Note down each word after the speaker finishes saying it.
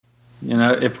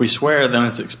if we swear, then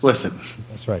it's explicit.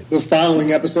 That's right. The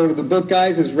following episode of The Book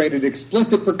Guys is rated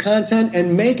explicit for content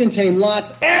and may contain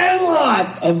lots and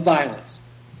lots of violence.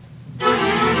 Book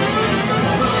Guys.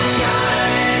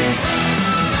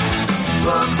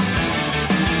 Books.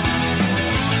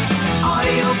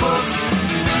 Audiobooks.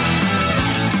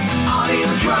 Audio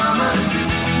dramas.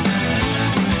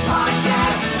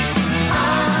 Podcasts.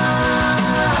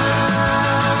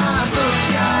 Book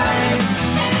Guys.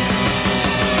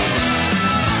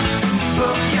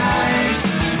 Book Guys.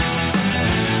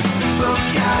 Book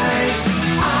Guys.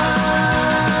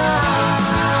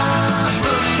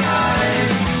 Book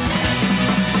Guys.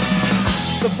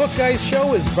 The Book Guys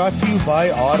show is brought to you by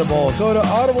Audible. Go to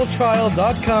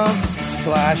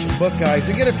audibletrial.com/bookguys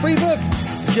and get a free book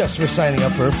just for signing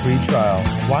up for a free trial.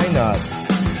 Why not?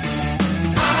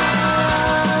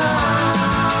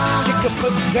 Kick a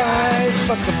Book Guys,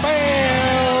 fuck the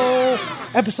bell.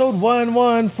 Episode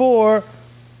 114.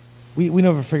 We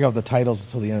never figure out the titles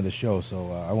until the end of the show,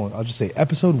 so I won't. I'll just say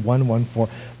episode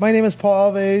 114. My name is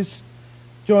Paul Alves,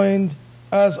 joined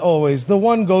as always the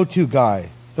one go-to guy,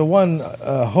 the one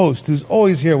host who's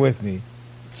always here with me.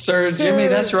 Sir Jimmy,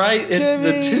 that's right. It's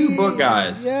Jimmy. the two book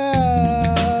guys.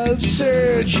 Yeah,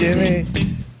 Sir Jimmy.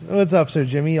 What's up, Sir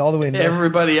Jimmy? All the way in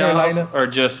Everybody else Carolina. are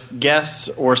just guests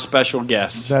or special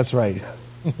guests. That's right.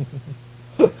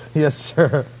 Yes,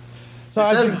 sir. So It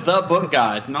I says think- the book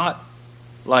guys, not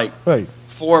like right,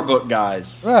 four book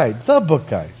guys. right. The Book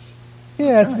Guys.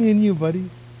 Yeah, it's me and you, buddy.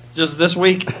 Just this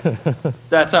week,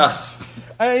 that's us.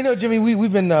 I know, Jimmy.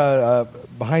 We've been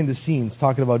behind the scenes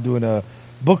talking about doing a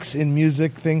books in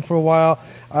music thing for a while.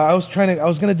 I was going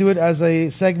to do it as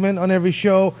a segment on every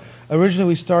show. Originally,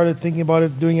 we started thinking about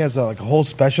it doing it as a whole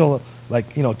special,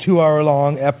 2-hour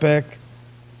long epic.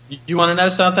 You want to know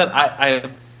something? I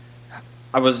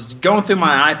was going through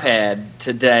my iPad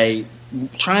today,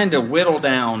 trying to whittle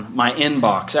down my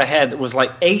inbox. It was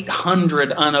like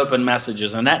 800 unopened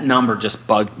messages, and that number just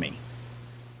bugged me.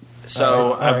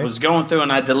 So All right. I was going through,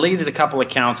 and I deleted a couple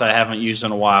accounts I haven't used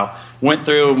in a while. Went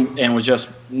through and was just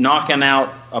knocking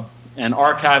out and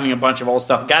archiving a bunch of old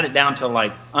stuff. Got it down to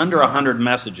like under 100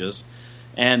 messages.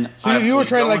 And So you were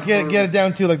trying to get it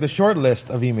down to the short list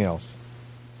of emails.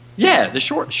 Yeah, the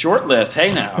short list.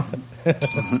 Hey now,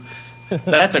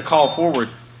 that's a call forward.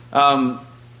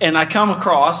 And I come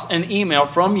across an email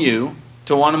from you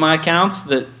to one of my accounts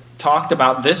that talked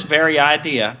about this very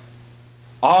idea,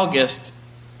 August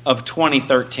of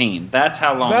 2013. That's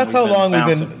how long. That's how long we've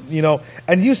been, bouncing.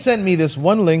 And you sent me this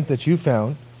one link that you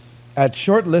found at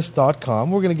shortlist.com.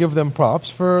 We're going to give them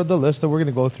props for the list that we're going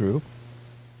to go through.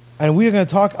 And we are going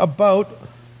to talk about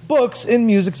books in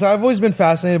music. So I've always been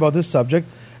fascinated about this subject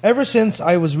ever since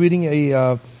I was reading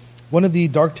one of the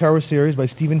Dark Tower series by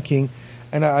Stephen King.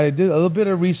 And I did a little bit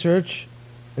of research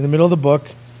in the middle of the book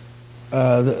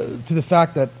to the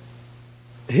fact that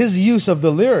his use of the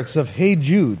lyrics of Hey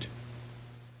Jude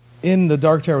in the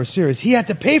Dark Tower series, he had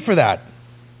to pay for that.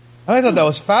 And I thought that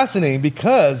was fascinating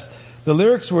because the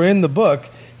lyrics were in the book.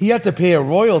 He had to pay a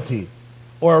royalty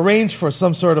or arrange for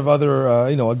some sort of other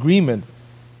agreement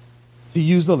to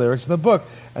use the lyrics in the book.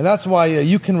 And that's why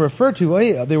you can refer to,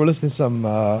 hey, they were listening to some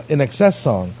In Excess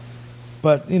song.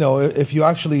 But, if you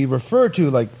actually refer to,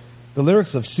 the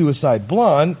lyrics of Suicide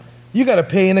Blonde, you got to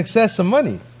pay In Excess some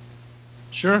money.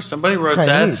 Sure, somebody wrote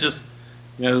Kinda that. neat. It's just,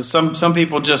 some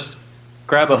people just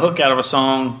grab a hook out of a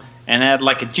song and add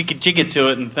like a chicka chicka to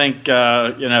it and think,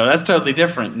 that's totally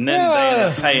different. And then they end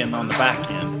up paying on the back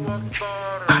end.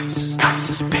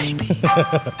 ISIS, baby.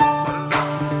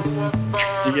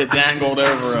 You get dangled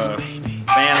over a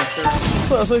banister.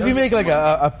 So if you make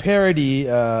a parody,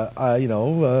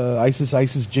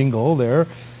 ISIS jingle there,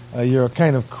 you're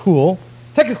kind of cool.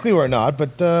 Technically we're not,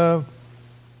 but...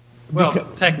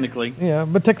 Technically. Yeah,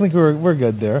 but technically we're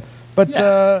good there. But,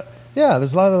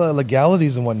 there's a lot of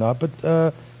legalities and whatnot,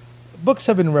 but books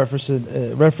have been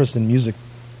referenced in music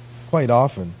quite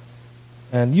often.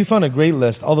 And you found a great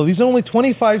list, although these are only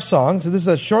 25 songs. This is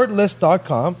at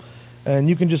shortlist.com, and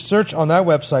you can just search on that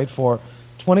website for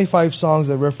 25 songs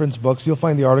that reference books. You'll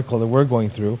find the article that we're going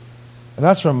through, and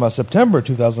that's from September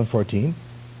 2014.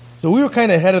 So we were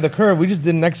kind of ahead of the curve. We just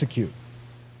didn't execute.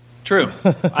 True.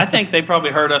 I think they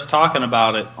probably heard us talking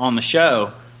about it on the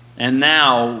show, and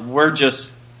now we're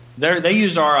just... They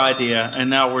used our idea, and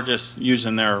now we're just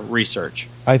using their research.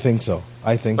 I think so.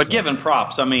 But giving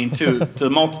props, to the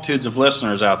multitudes of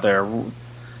listeners out there.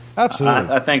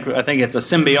 Absolutely. I think it's a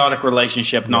symbiotic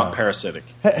relationship, not parasitic.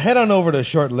 Head on over to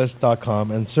shortlist.com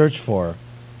and search for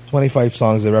 25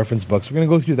 songs that reference books. We're going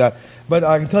to go through that. But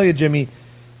I can tell you, Jimmy,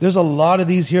 there's a lot of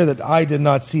these here that I did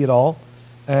not see at all.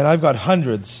 And I've got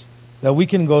hundreds that we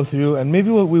can go through, and maybe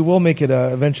we will make it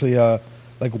eventually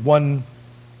like one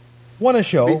a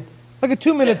show, like a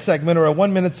 2-minute segment or a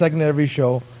 1-minute segment every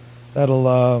show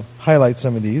that'll highlight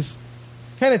some of these,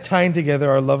 kind of tying together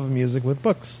our love of music with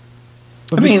books.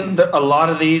 But a lot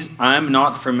of these I'm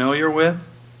not familiar with.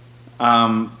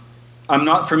 I'm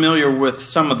not familiar with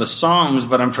some of the songs,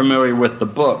 but I'm familiar with the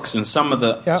books. And some of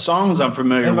the songs I'm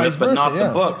familiar with, but not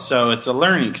the books. So it's a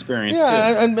learning experience, too.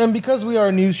 And because we are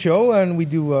a news show and we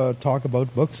do talk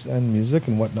about books and music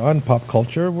and whatnot and pop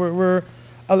culture, we're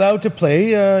allowed to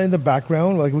play in the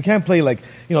background. Like, we can't play, like,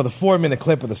 the 4-minute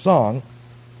clip of the song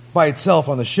by itself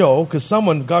on the show, because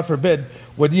someone, God forbid,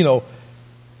 would,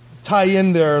 tie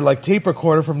in their, like, tape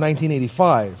recorder from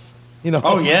 1985.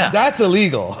 Oh, yeah. That's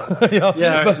illegal.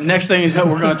 But next thing you know,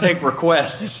 we're going to take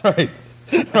requests. Right.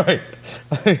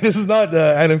 This is not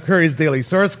Adam Curry's daily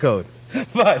source code.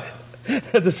 But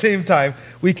at the same time,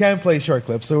 we can play short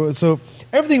clips. So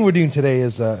everything we're doing today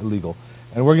is illegal.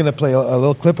 And we're going to play a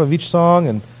little clip of each song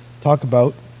and talk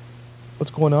about what's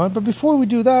going on. But before we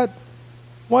do that,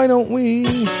 why don't we...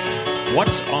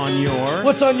 What's on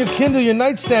your Kindle, your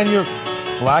nightstand, your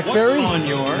BlackBerry?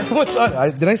 What's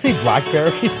on Did I say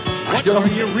BlackBerry? What are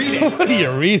you reading? What are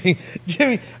you reading?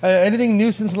 Jimmy, anything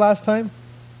new since last time?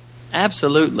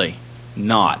 Absolutely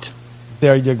not.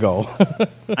 There you go.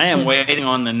 I am waiting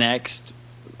on the next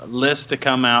list to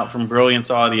come out from Brilliance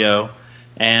Audio,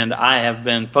 and I have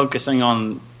been focusing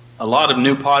on a lot of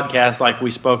new podcasts like we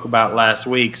spoke about last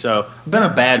week, so I've been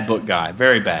a bad book guy,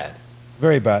 very bad.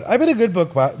 Very bad. I've been a good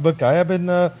book guy. I've been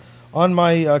on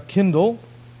my Kindle.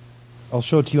 I'll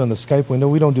show it to you on the Skype window.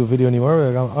 We don't do video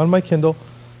anymore. On my Kindle,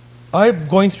 I'm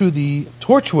going through the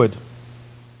Torchwood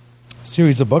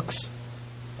series of books.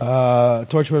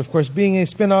 Torchwood, of course, being a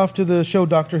spin-off to the show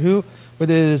Doctor Who, but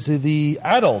it is the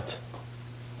adult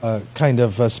kind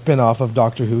of spin-off of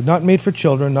Doctor Who. Not made for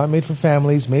children, not made for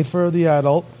families, made for the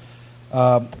adult.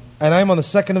 And I'm on the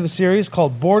second of the series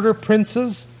called Border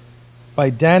Princes by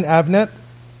Dan Abnett.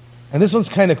 And this one's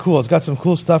kind of cool. It's got some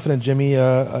cool stuff in it, Jimmy.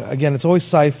 Again, it's always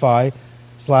sci-fi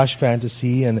 /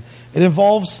 fantasy, and it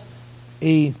involves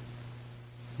a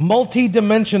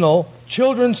multi-dimensional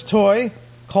children's toy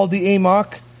called the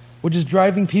AMOC, which is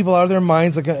driving people out of their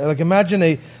minds. Like imagine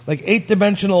a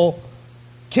 8-dimensional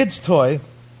kid's toy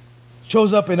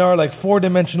shows up in our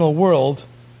 4-dimensional world.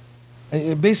 And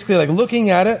it basically, looking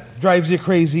at it drives you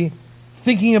crazy.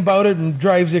 Thinking about it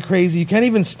drives you crazy. You can't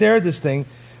even stare at this thing.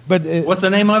 But what's the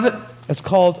name of it? It's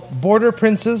called Border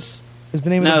Princes. Is the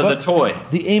name of the book? No, the toy.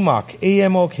 The AMOC,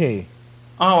 AMOK.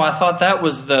 Oh, I thought that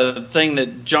was the thing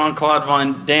that Jean-Claude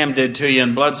Van Damme did to you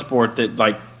in Bloodsport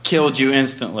that killed you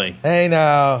instantly. Hey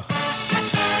now.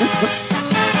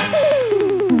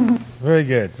 Very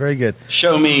good, very good.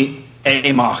 Show me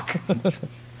AMOC.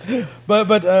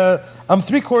 But I'm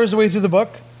 3/4 of the way through the book.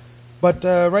 But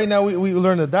right now we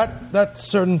learned that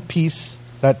certain piece,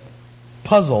 that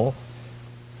puzzle,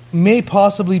 may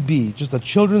possibly be just a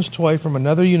children's toy from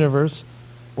another universe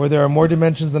where there are more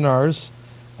dimensions than ours,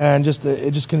 and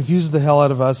it just confuses the hell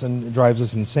out of us and drives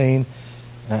us insane.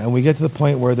 And we get to the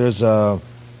point where it's a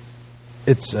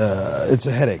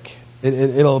headache.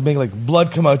 It'll make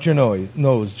blood come out your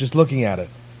nose just looking at it.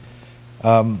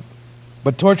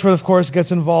 But Torchwood, of course,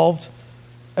 gets involved.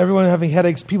 Everyone having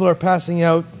headaches, people are passing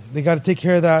out. They got to take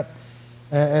care of that,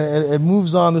 and it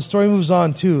moves on. The story moves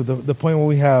on to the point where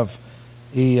we have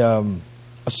a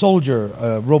soldier,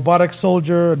 a robotic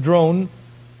soldier, a drone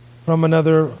from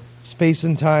another space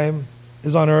and time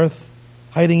is on Earth,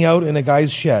 hiding out in a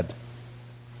guy's shed.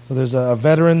 So there's a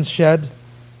veteran's shed,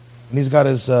 and he's got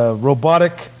his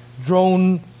robotic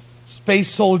drone space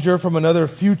soldier from another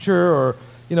future or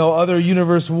other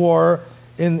universe war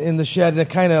in the shed, and it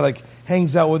kind of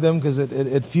hangs out with him because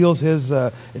it feels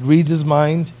it reads his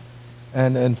mind,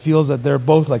 and feels that they're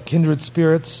both kindred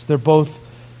spirits. They're both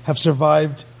have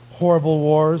survived horrible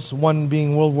wars, one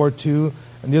being World War II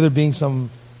and the other being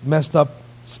some messed up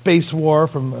space war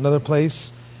from another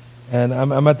place. And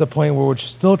I'm at the point where we're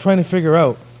still trying to figure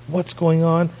out what's going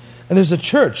on. And there's a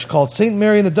church called St.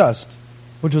 Mary in the Dust,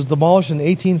 which was demolished in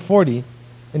 1840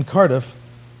 in Cardiff,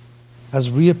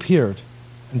 has reappeared.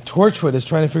 And Torchwood is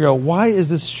trying to figure out why is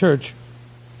this church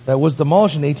that was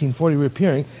demolished in 1840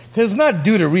 reappearing, because it's not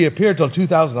due to reappear till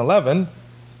 2011.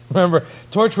 Remember,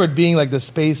 Torchwood being the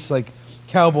space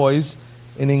cowboys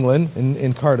in England,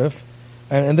 in Cardiff,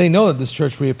 and they know that this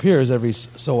church reappears every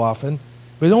so often,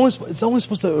 but it's only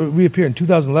supposed to reappear in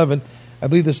 2011. I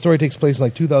believe the story takes place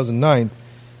in 2009,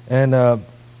 and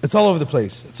it's all over the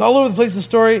place. It's all over the place, the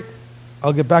story.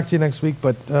 I'll get back to you next week,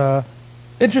 but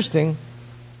interesting.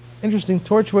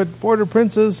 Torchwood, Border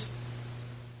Princes.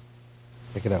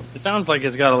 Check it out. It sounds like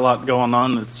it's got a lot going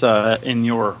on that's in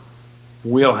your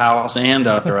wheelhouse and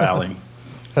up your alley.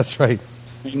 That's right.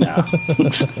 No.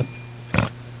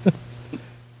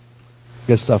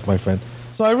 Good stuff, my friend.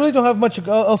 So I really don't have much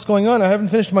else going on. I haven't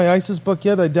finished my ISIS book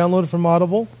yet. I downloaded from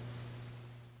Audible.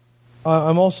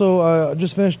 I'm also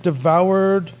just finished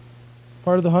Devoured,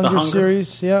 part of the Hunger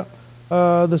series. Yeah,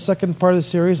 the second part of the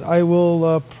series. I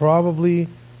will probably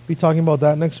be talking about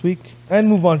that next week and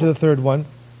move on to the third one.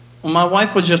 Well, my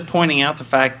wife was just pointing out the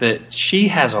fact that she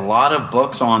has a lot of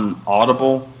books on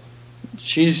Audible.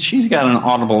 She's got an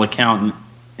Audible account,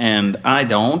 and I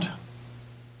don't.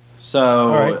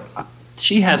 So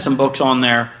she has some books on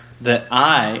there that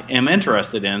I am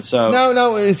interested in. So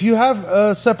now, if you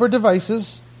have separate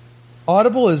devices,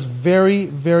 Audible is very,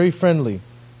 very friendly.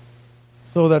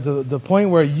 So that the point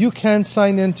where you can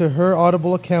sign into her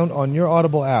Audible account on your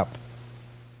Audible app.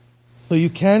 So you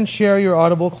can share your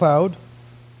Audible cloud.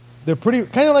 They're pretty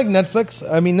kind of like Netflix.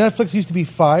 I mean, Netflix used to be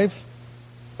 5.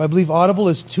 I believe Audible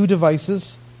is 2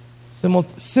 devices,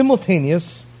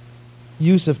 simultaneous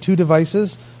use of 2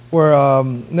 devices, where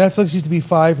Netflix used to be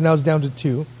 5, now it's down to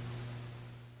 2.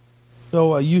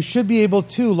 So you should be able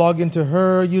to log into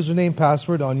her username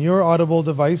password on your Audible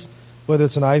device, whether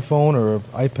it's an iPhone or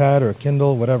iPad or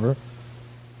Kindle, whatever.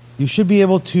 You should be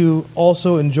able to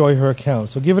also enjoy her account.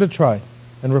 So give it a try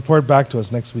and report back to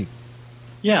us next week.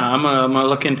 Yeah, I'm gonna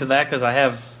look into that because I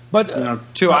have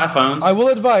 2 iPhones. I will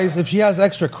advise, if she has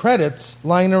extra credits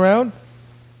lying around,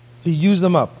 to use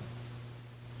them up.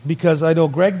 Because I know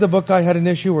Greg the book guy had an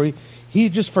issue where he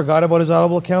just forgot about his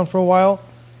Audible account for a while,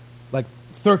 like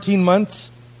 13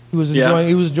 months. He was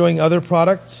enjoying other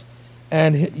products,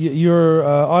 and your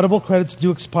Audible credits do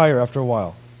expire after a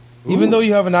while. Ooh. Even though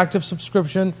you have an active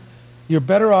subscription, you're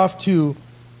better off to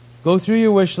go through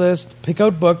your wish list, pick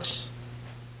out books,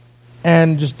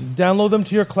 and just download them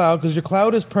to your cloud, because your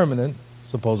cloud is permanent,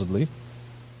 supposedly.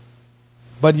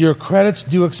 But your credits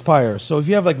do expire. So if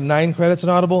you have like 9 credits in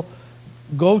Audible,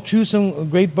 go choose some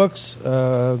great books,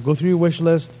 go through your wish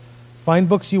list, find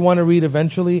books you want to read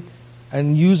eventually,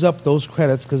 and use up those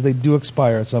credits because they do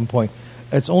expire at some point.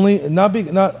 It's only not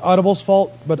Audible's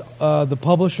fault, but the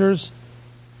publishers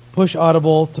push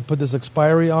Audible to put this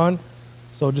expiry on.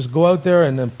 So just go out there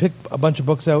and then pick a bunch of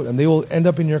books out, and they will end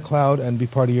up in your cloud and be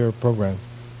part of your program.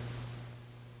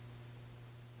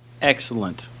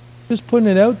 Excellent. Just putting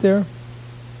it out there.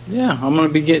 Yeah, I'm going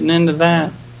to be getting into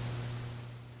that.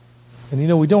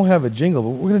 And we don't have a jingle, but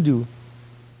we're going to do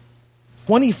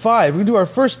 25. We're going to do our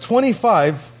first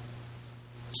 25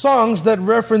 songs that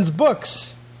reference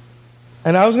books.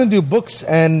 And I was going to do books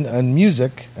and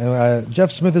music. And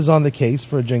Jeff Smith is on the case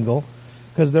for a jingle,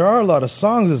 because there are a lot of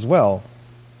songs as well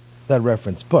that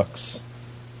reference books.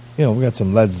 We got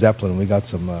some Led Zeppelin, we got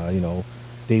some,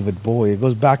 David Bowie. It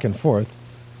goes back and forth.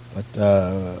 But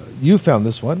you found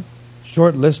this one,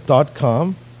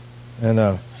 shortlist.com.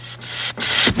 And,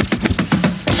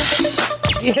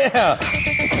 yeah,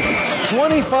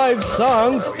 25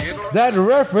 songs that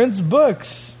reference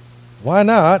books. Why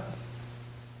not?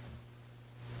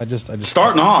 I just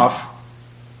starting off.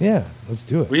 Yeah, let's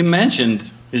do it. We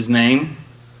mentioned his name,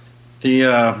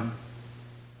 the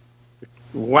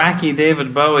wacky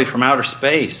David Bowie from outer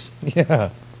space.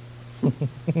 Yeah.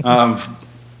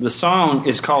 The song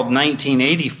is called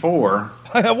 1984.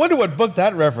 I wonder what book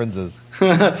that references.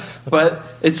 But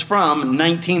it's from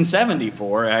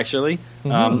 1974, actually.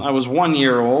 Mm-hmm. I was 1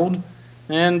 year old,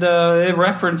 and it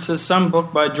references some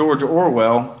book by George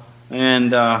Orwell.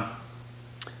 And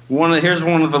here's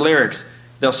one of the lyrics.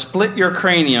 They'll split your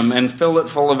cranium and fill it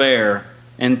full of air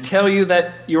and tell you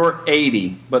that you're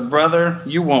 80, but brother,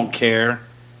 you won't care.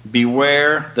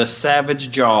 Beware the savage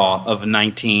jaw of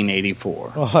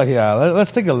 1984. Oh, yeah.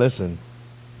 Let's take a listen.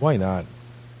 Why not?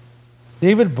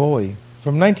 David Bowie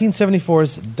from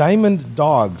 1974's Diamond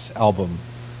Dogs album.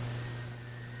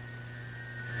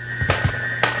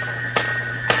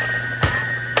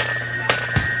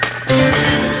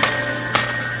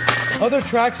 Other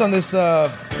tracks on this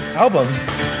album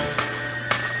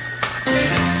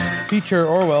feature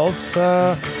Orwell's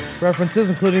references,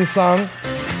 including the song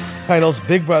titles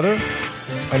Big Brother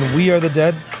and We Are the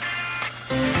Dead.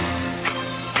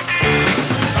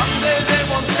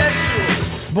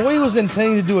 Bowie was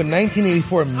intending to do a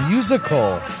 1984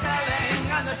 musical,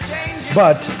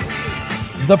 but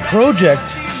the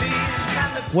project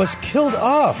was killed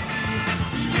off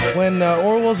when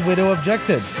Orwell's widow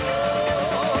objected.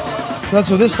 That's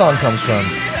where this song comes from.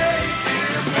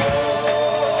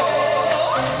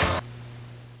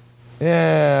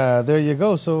 Yeah, there you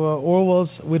go. So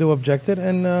Orwell's widow objected,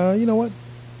 and you know what?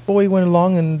 Bowie went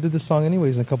along and did the song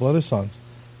anyways, and a couple other songs.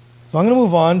 So I'm going to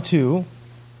move on to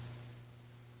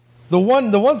The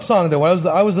one song that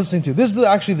I was listening to. This is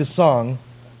actually the song,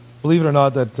 believe it or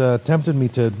not, that tempted me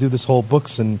to do this whole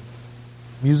books and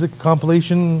music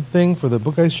compilation thing for the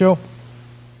Book Guys show.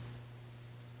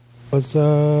 Was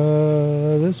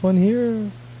this one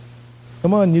here?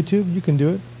 Come on, YouTube, you can do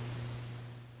it.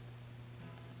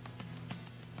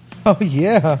 Oh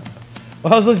yeah.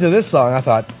 Well, I was listening to this song. I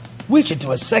thought we should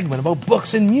do a segment about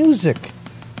books and music.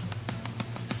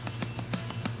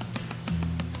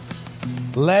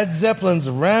 Led Zeppelin's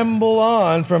Ramble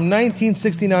On from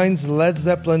 1969's Led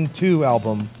Zeppelin II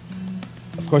album.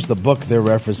 Of course, the book they're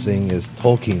referencing is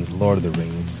Tolkien's Lord of the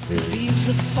Rings series. Leaves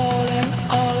are falling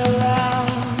all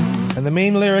around. And the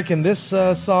main lyric in this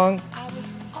song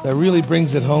that really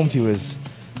brings it home to you is,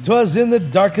 "'Twas in the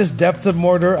darkest depths of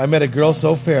Mordor I met a girl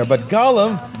so fair, but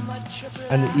Gollum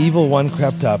and the evil one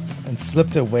crept up and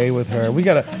slipped away with her." We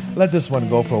gotta let this one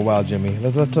go for a while, Jimmy.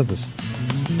 Let's let this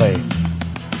play.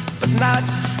 But now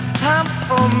it's time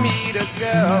for me to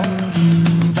go.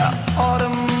 The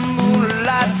autumn moon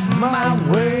lights my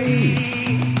way.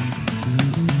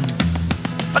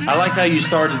 I like how you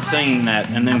started singing that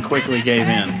and then quickly gave in.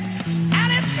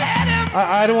 And it's headed.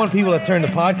 I don't want people to turn the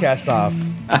podcast off.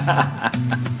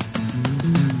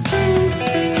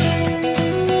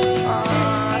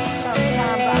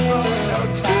 Sometimes I grow so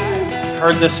tired.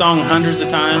 Heard this song hundreds of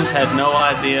times, had no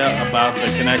idea about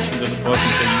the connection to the book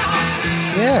until you.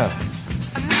 Yeah.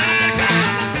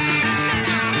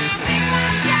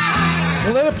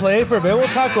 We'll let it play for a bit. We'll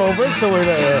talk over it so we're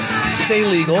to stay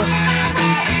legal.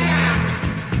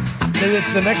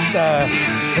 It's the next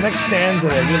stanza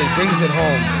that really brings it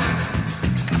home.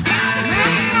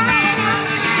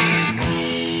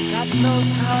 Got no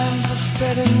time for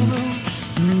spreading root.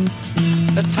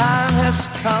 The time has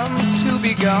come to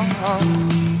be gone.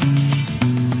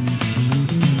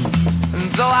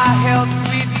 And though our health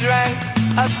we drank,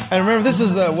 And remember, this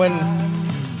is when,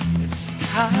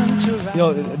 time to rise. you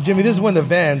know, Jimmy, this is when the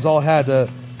Vans all had the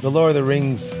Lord of the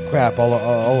Rings crap all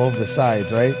over the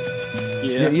sides, right?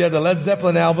 Yeah. You had the Led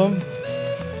Zeppelin album,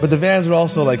 but the Vans were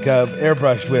also like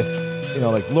airbrushed with, you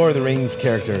know, like Lord of the Rings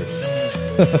characters.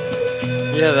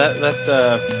 Yeah, that's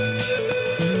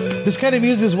This kind of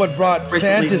music is what brought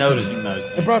recently fantasy. noticing those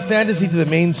It things. brought fantasy to the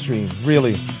mainstream,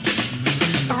 really.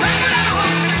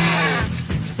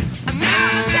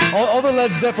 All the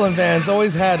Led Zeppelin bands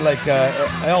always had like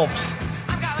elves,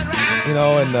 you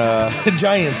know, and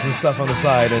giants and stuff on the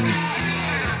side, and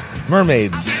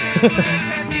mermaids.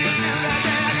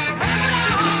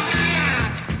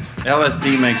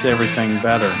 LSD makes everything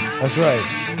better. That's right.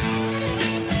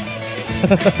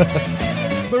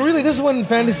 But really, this is when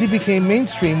fantasy became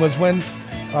mainstream, was when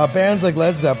bands like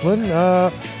Led Zeppelin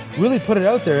really put it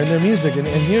out there in their music. And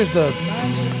here's the...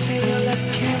 Life's a tale that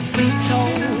can't be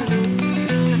told.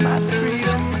 My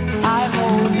freedom I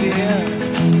hold dear.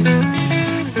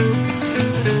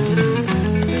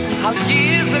 How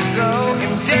years ago, in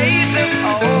days of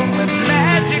old, when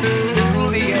magic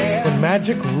ruled the air. When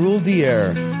magic ruled the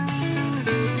air.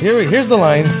 Here's the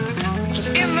line.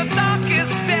 Just in the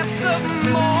darkest depths of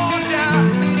Mordor,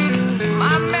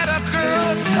 I met a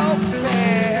girl so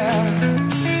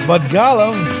fair. But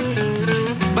Gollum...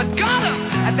 But Gollum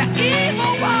and the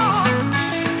evil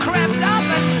one crept up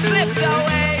and slipped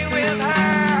away with her.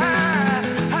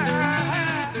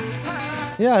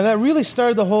 Yeah, and that really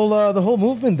started the whole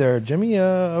movement there, Jimmy,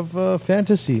 of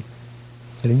fantasy.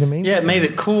 Hitting the main. Yeah, it made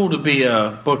it cool to be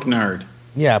a book nerd.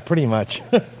 Yeah, pretty much.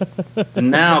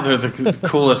 And now they're the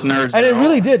coolest nerds. And it there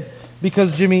really are. did,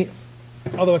 because Jimmy,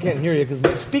 although I can't hear you because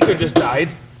my speaker just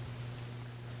died,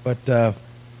 but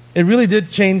it really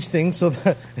did change things. So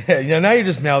that, you know, now you're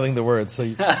just mouthing the words. So,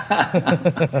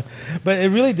 but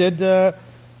it really did sell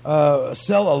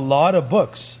a lot of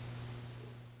books.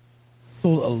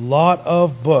 Sold a lot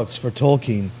of books for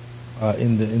Tolkien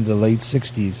in the late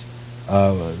 '60s.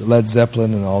 Led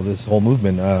Zeppelin and all this whole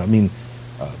movement. I mean.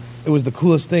 It was the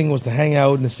coolest thing was to hang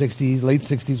out in the 60s, late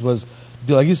 60s was,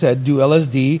 like you said, do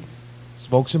LSD,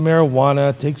 smoke some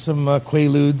marijuana, take some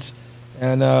Quaaludes,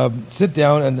 and sit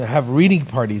down and have reading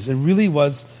parties. It really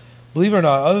was, believe it or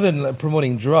not, other than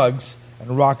promoting drugs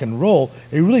and rock and roll,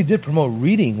 it really did promote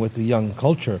reading with the young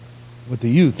culture, with the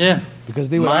youth. Yeah. Because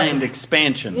they would Mind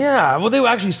expansion. Yeah, well, they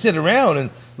would actually sit around and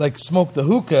like smoke the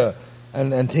hookah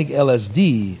and take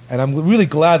LSD. And I'm really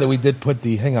glad that we did put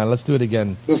the... Hang on, let's do it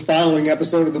again. The following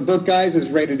episode of The Book Guys is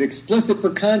rated explicit for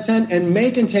content and may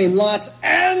contain lots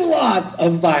and lots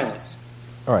of violence.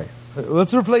 All right,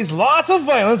 let's replace lots of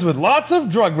violence with lots of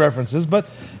drug references. But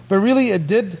really, it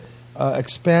did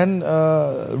expand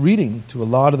reading to a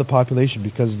lot of the population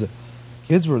because the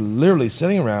kids were literally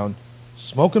sitting around,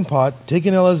 smoking pot,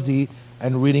 taking LSD,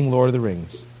 and reading Lord of the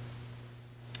Rings.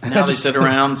 Now they sit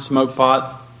around, smoke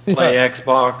pot, play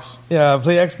Xbox. Yeah,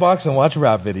 play Xbox and watch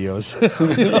rap videos.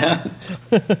 Yeah.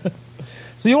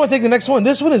 So you want to take the next one?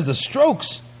 This one is The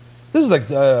Strokes. This is like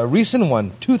a recent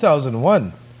one,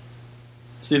 2001.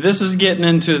 See, this is getting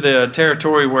into the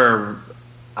territory where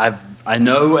I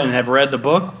know and have read the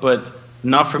book, but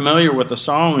not familiar with the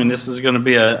song, and this is going to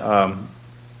be a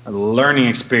learning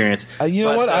experience. You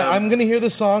know what? I'm going to hear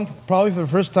the song probably for the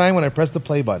first time when I press the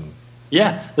play button.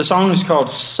 Yeah, the song is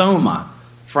called Soma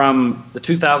from the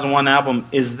 2001 album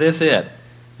Is This It? Yep.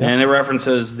 And it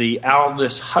references the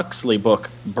Aldous Huxley book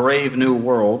Brave New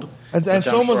World. And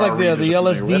Soma's like the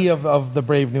LSD of the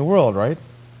Brave New World, right?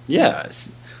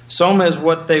 Yes. Soma is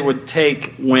what they would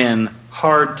take when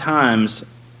hard times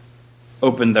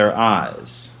opened their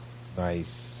eyes.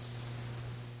 Nice.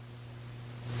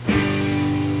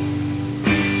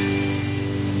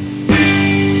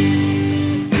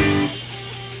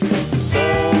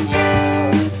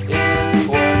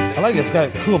 I like it. It's got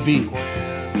a cool beat.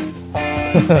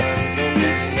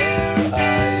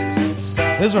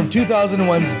 This is from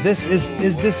 2001's This Is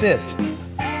This It?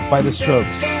 By The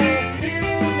Strokes.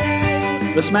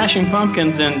 The Smashing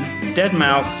Pumpkins and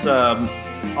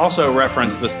Deadmau5 also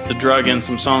reference the drug in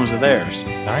some songs of theirs.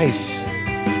 Nice.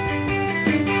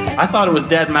 I thought it was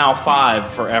Deadmau5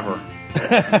 forever.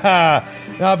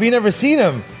 Now, if you never seen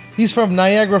him, he's from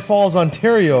Niagara Falls,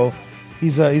 Ontario.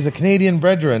 He's a Canadian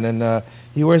brethren, and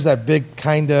he wears that big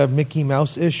kind of Mickey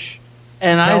Mouse-ish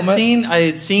And helmet. I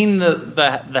had seen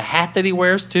the hat that he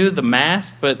wears too, the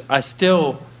mask, but I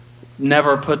still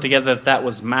never put together that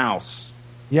was Mouse.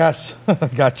 Yes,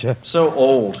 gotcha. So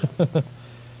old.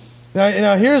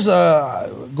 Now here's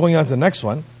going on to the next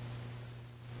one.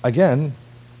 Again,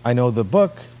 I know the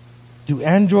book, Do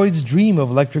Androids Dream of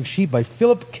Electric Sheep by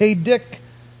Philip K. Dick,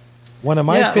 one of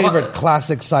my favorite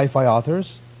classic sci-fi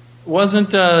authors.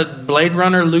 Wasn't Blade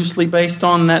Runner loosely based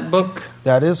on that book?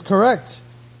 That is correct.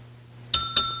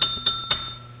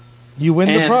 You win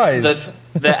the prize.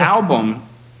 The album,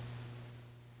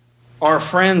 Our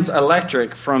Friends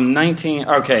Electric from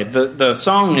the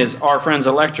song is Our Friends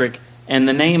Electric, and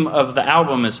the name of the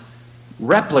album is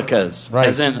Replicas, Right.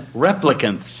 as in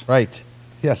replicants. Right.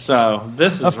 Yes. So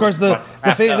this is, of course, the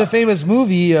famous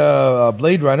movie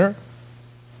Blade Runner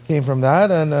came from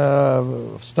that,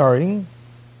 and starring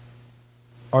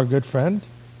our good friend.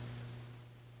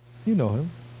 You know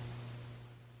him.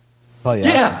 Oh yeah.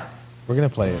 Yeah. We're gonna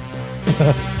play it.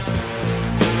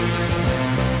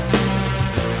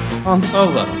 Han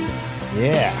Solo.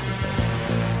 Yeah.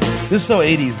 This is so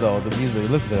 80s though. The music.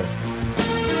 Listen to it.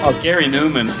 Oh, Gary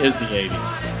Newman is the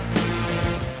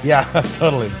 80s. Yeah,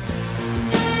 totally.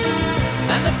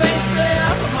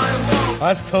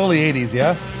 That's totally 80s.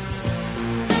 Yeah.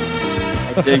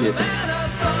 I dig it.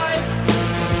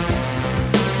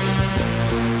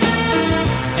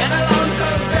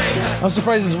 I'm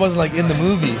surprised this wasn't like in the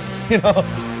movie. You know.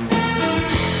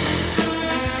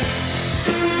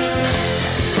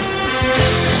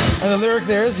 And the lyric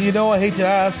there is, you know, I hate to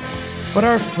ask, but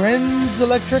our friends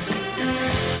electric?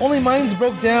 Only mine's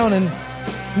broke down and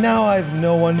now I've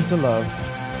no one to love.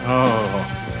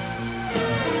 Oh.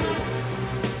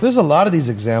 There's a lot of these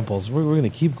examples. We're going to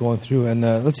keep going through. And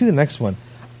let's see the next one.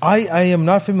 I am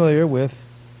not familiar with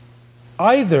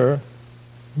either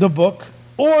the book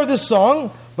or the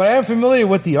song, but I am familiar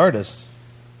with the artist.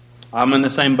 I'm in the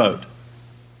same boat.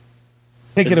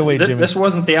 Take it away, Jimmy. This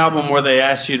wasn't the album where they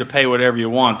asked you to pay whatever you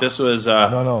want. This was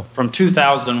No. from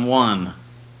 2001.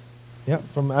 Yeah,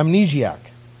 from Amnesiac.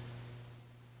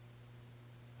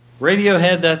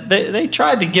 Radiohead, they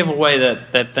tried to give away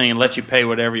that thing and let you pay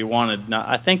whatever you wanted. Now,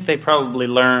 I think they probably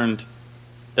learned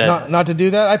that. Not to do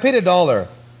that. I paid $1.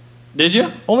 Did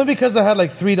you? Only because I had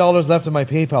like $3 left in my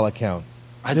PayPal account.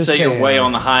 I'd Just say you're saying. way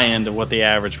on the high end of what the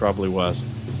average probably was.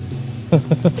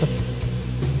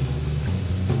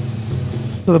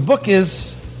 So the book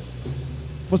is...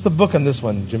 What's the book on this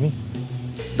one, Jimmy?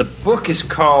 The book is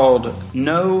called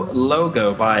No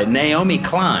Logo by Naomi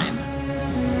Klein.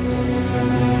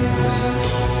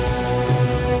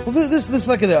 Well, this is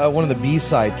like one of the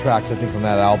B-side tracks, I think, from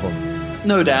that album.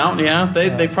 No doubt, yeah.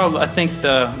 They probably, I think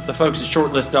the folks at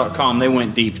shortlist.com, they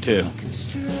went deep too.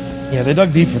 Yeah, they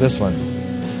dug deep for this one.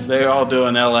 They're all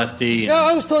doing LSD. Yeah,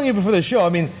 I was telling you before the show. I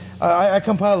mean, I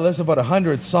compiled a list of about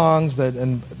 100 songs that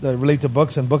relate to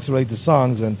books and books relate to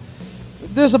songs, and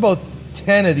there's about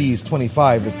 10 of these,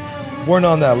 25, that weren't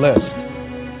on that list.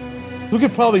 We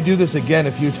could probably do this again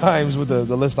a few times with the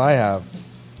list I have.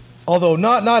 Although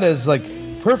not as like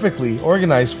perfectly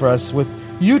organized for us with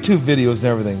YouTube videos and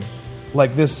everything,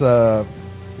 like this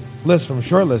list from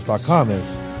shortlist.com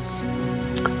is.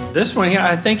 This one here,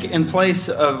 I think in place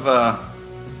of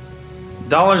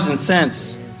Dollars and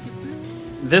cents.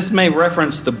 This may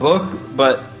reference the book,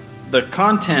 but the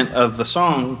content of the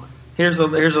song, here's a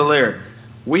lyric.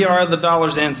 We are the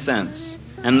dollars and cents,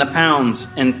 and the pounds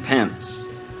and pence,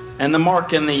 and the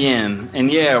mark and the yen,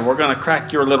 and yeah, we're going to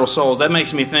crack your little souls. That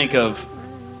makes me think of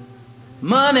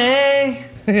money.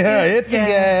 Yeah, it's a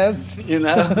gas. You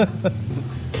know?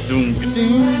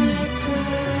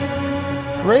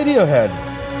 Radiohead.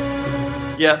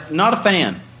 Yeah, not a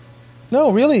fan.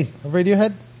 No, really? Of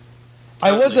Radiohead?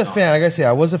 I was a fan. I gotta say,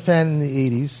 I was a fan in the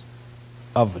 80s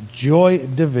of Joy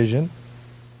Division.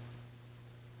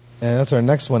 And that's our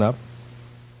next one up.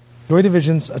 Joy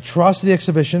Division's Atrocity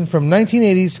Exhibition from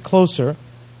 1980s Closer.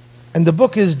 And the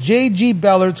book is J.G.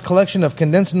 Ballard's collection of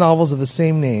condensed novels of the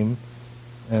same name.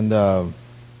 And the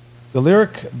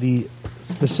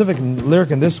specific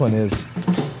lyric in this one is,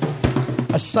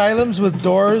 asylums with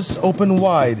doors open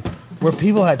wide, where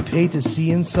people had paid to see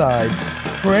inside.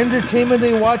 For entertainment,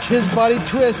 they watch his body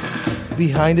twist.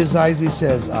 Behind his eyes, he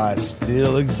says, I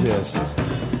still exist.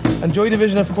 And Joy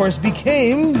Division, of course,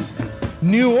 became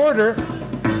New Order,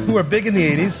 who were big in the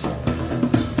 80s.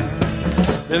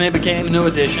 Then they became New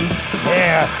Edition.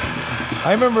 Yeah.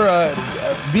 I remember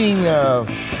being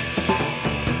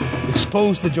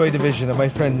exposed to Joy Division at my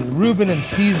friend Ruben and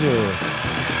Caesar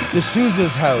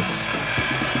D'Souza's house.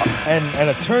 And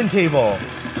a turntable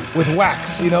with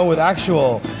wax, with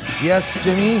actual, yes,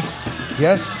 Jimmy,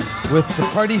 yes, with the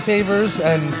party favors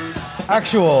and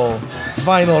actual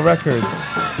vinyl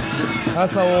records.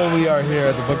 That's how old we are here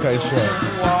at the Book Guys Show.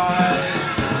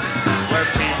 Where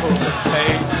people pay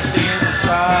to see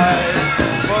inside.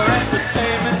 For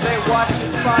entertainment, they watch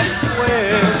his body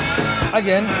twist.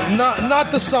 Again,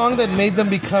 not the song that made them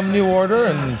become New Order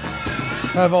and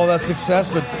have all that success,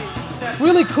 but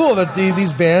really cool that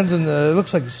these bands, and it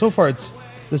looks like so far it's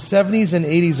the 70s and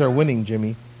 80s are winning,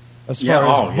 Jimmy, as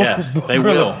far as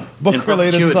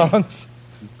book-related songs.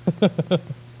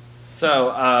 So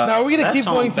now are we going to keep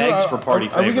going through?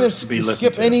 Are we going to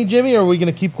skip any, Jimmy, or are we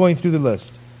going to keep going through the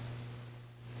list?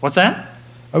 What's that?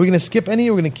 Are we going to skip any,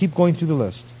 or are we going to keep going through the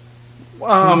list?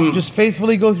 Just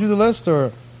faithfully go through the list,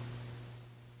 or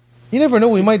you never know,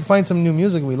 we might find some new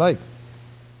music we like.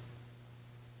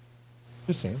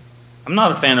 Just saying. I'm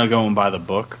not a fan of going by the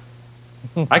book.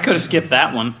 I could have skipped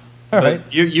that one. All right.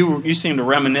 You seem to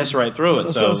reminisce right through it.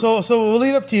 So we'll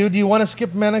lead up to you. Do you want to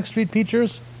skip Manic Street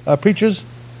Preachers? Preachers?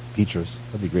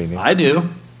 That'd be a great name. I do.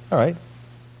 All right.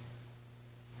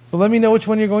 Well, let me know which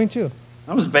one you're going to.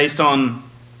 That was based on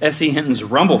S.E. Hinton's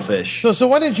Rumblefish. So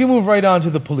why didn't you move right on to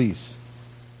The Police?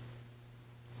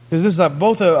 Because this is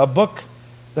both a book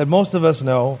that most of us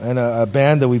know and a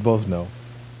band that we both know.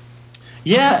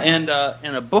 Yeah, and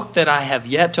a book that I have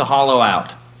yet to hollow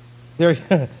out.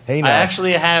 Hey, now. I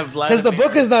actually have... Because the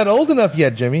book is not old enough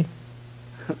yet, Jimmy.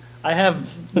 I have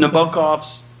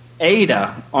Nabokov's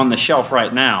Ada on the shelf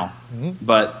right now,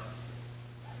 but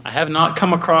I have not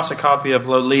come across a copy of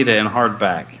Lolita in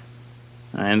hardback.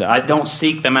 And I don't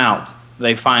seek them out.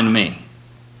 They find me.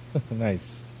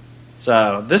 Nice.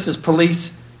 So this is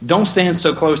Police, Don't Stand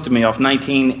So Close to Me off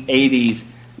 1980's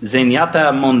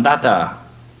Zenyatta Mondata.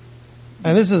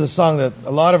 And this is a song that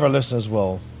a lot of our listeners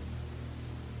will.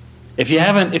 If you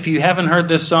haven't heard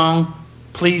this song,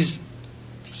 please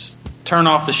turn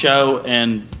off the show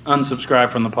and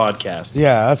unsubscribe from the podcast.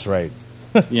 Yeah, that's right.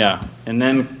 Yeah, and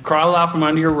then crawl out from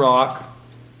under your rock,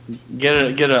 get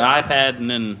an iPad, and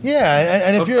then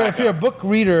and if you're a book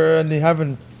reader and you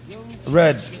haven't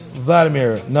read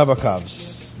Vladimir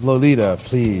Nabokov's Lolita,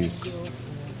 please.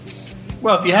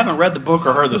 Well, if you haven't read the book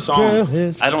or heard the song,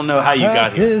 I don't know how you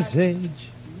got here. His age.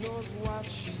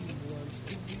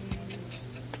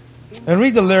 And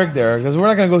read the lyric there, because we're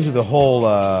not going to go through the whole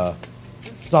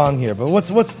song here. But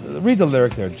read the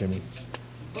lyric there, Jimmy.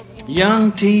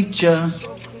 Young teacher,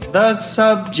 the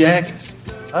subject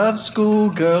of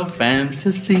schoolgirl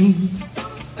fantasy.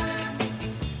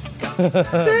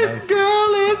 This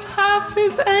girl is half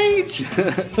his age.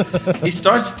 He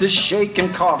starts to shake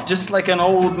and cough just like an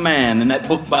old man in that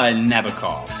book by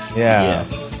Nabokov. Yeah.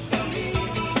 Yes.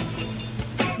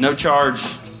 No charge,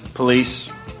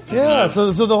 police. Yeah,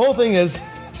 so the whole thing is,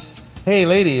 hey,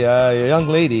 lady, young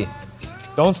lady,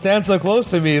 don't stand so close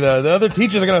to me. The other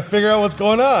teachers are going to figure out what's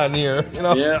going on here.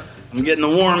 Yeah, I'm getting the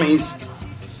warmies.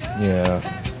 Yeah.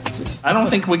 I don't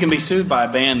think we can be sued by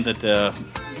a band that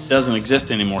doesn't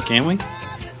exist anymore, can we?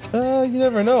 You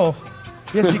never know.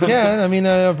 Yes, you can. I mean,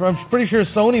 I'm pretty sure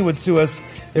Sony would sue us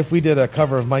if we did a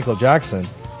cover of Michael Jackson.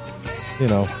 They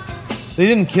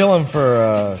didn't kill him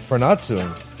for not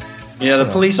suing. Yeah, the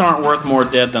police aren't worth more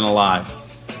dead than alive.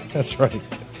 That's right.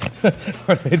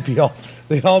 Or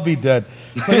they'd all be dead.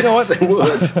 So you know what? They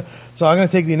would. So I'm going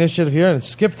to take the initiative here and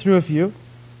skip through a few.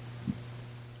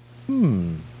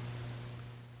 Well,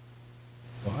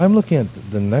 I'm looking at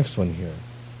the next one here.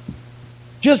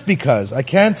 Just because I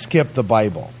can't skip the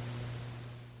Bible.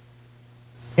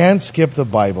 Can't skip the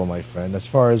Bible, my friend. As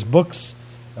far as books,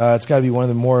 it's got to be one of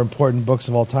the more important books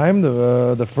of all time.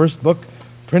 The first book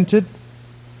printed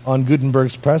on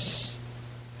Gutenberg's press.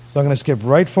 So I'm going to skip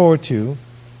right forward to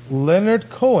Leonard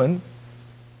Cohen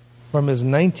from his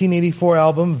 1984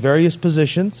 album, Various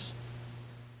Positions.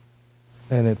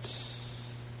 And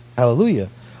it's Hallelujah.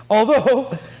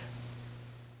 Although,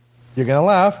 you're going to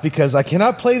laugh because I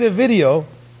cannot play the video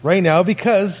right now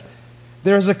because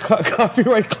there's a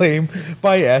copyright claim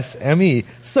by SME.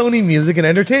 Sony Music and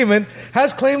Entertainment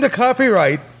has claimed a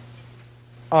copyright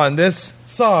on this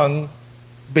song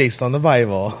based on the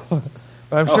Bible.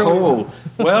 I'm sure.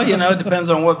 Well, it depends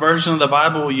on what version of the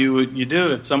Bible you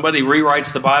do. If somebody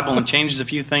rewrites the Bible and changes a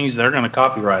few things, they're going to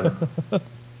copyright it.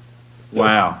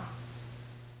 Wow.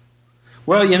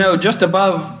 Well, just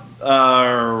above,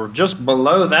 just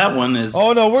below that one is.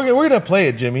 Oh no, we're going to play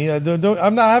it, Jimmy. I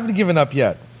haven't given up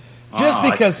yet. Just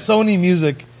because Sony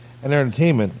Music and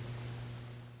Entertainment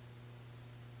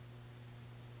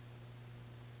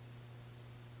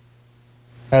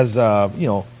has,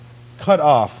 cut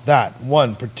off that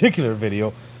one particular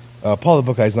video, Paul the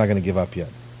Book Guy is not going to give up yet.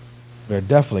 We're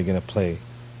definitely going to play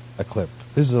a clip.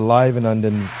 This is a live in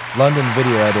London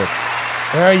video edit.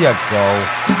 There you go.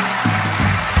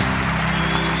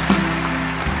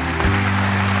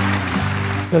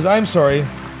 Because I'm sorry,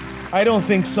 I don't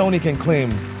think Sony can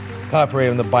claim copyright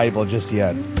on the Bible just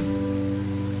yet.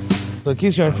 So in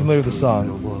case you're unfamiliar with the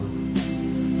song.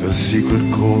 The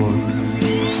secret chord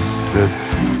that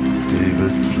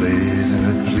David played and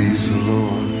it pleased the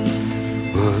Lord.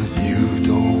 But you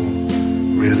don't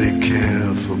really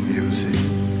care for music,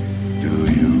 do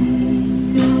you?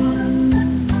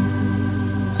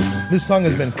 This song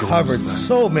has been covered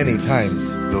so many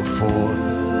times. The fourth,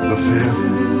 the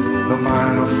fifth, the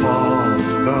minor fall,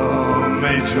 the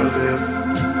major lift,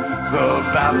 the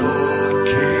baffled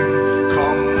king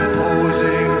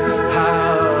composing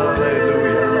hallelujah,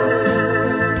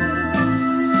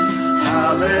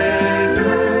 hallelujah,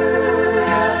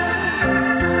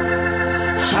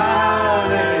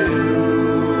 hallelujah,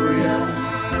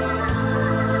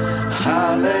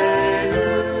 hallelujah.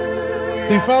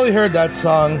 You've probably heard that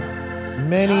song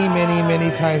many, many,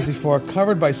 many times before,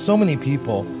 covered by so many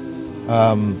people.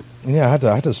 I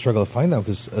had to struggle to find that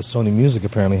because Sony Music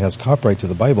apparently has copyright to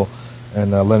the Bible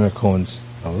and Leonard Cohen's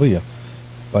Hallelujah.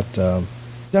 But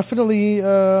definitely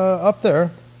up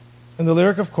there. And the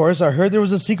lyric, of course, I heard there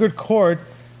was a secret chord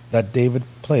that David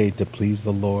played to please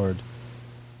the Lord.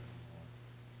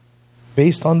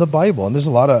 Based on the Bible. And there's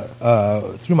a lot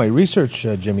of, through my research,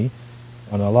 Jimmy,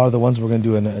 on a lot of the ones we're going to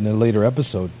do in a later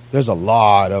episode, there's a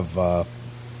lot of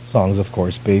songs, of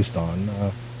course, based on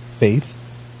faith,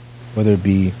 whether it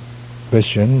be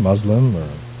Christian, Muslim, or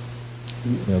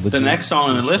the next song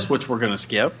on the list, which we're going to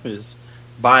skip, is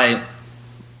by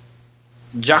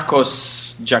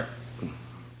Jocasta.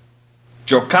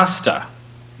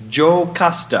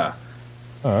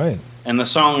 All right. And the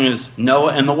song is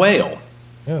Noah and the Whale.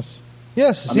 Yes.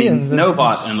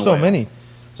 Nobot and the so Whale. many.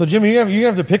 So, Jimmy, you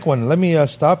have to pick one. Let me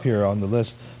stop here on the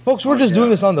list. Folks, we're just doing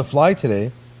this on the fly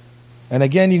today. And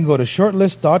again, you can go to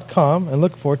shortlist.com and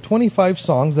look for 25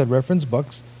 songs that reference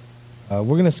books. We're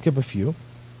going to skip a few.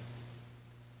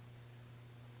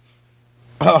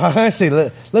 I say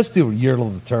let's do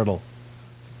Yertle the Turtle.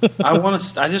 I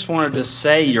just wanted to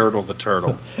say Yertle the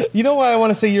Turtle. You know why I want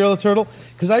to say Yertle the Turtle?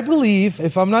 Because I believe,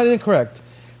 if I'm not incorrect,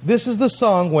 this is the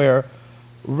song where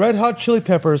Red Hot Chili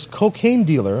Peppers' Cocaine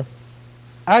Dealer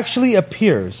actually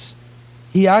appears.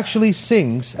 He actually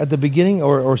sings at the beginning,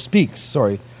 or speaks,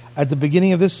 at the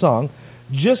beginning of this song,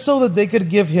 just so that they could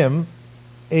give him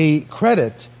a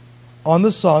credit on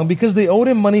the song because they owed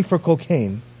him money for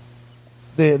cocaine.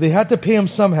 They had to pay him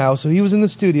somehow, so he was in the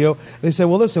studio. They said,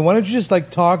 well, listen, why don't you just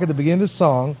talk at the beginning of the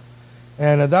song,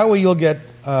 and that way you'll get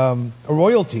a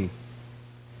royalty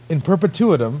in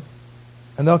perpetuitum,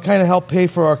 and they'll kind of help pay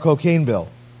for our cocaine bill.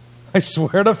 I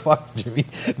swear to fuck, Jimmy,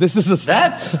 this is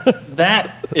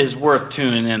that is worth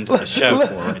tuning into the show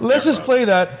for. Let's just play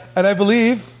that, and I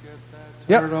believe...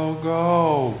 Yep. Don't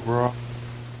go, bro.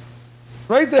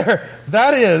 Right there.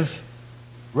 That is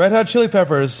Red Hot Chili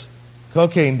Peppers'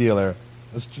 Cocaine Dealer.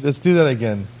 Let's do that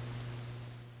again.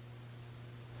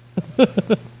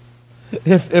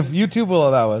 If YouTube will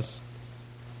allow us,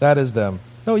 that is them.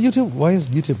 No, YouTube. Why is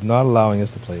YouTube not allowing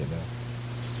us to play it now?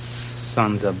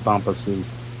 Sons of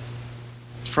bumpuses.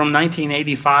 It's from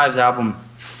 1985's album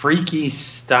Freaky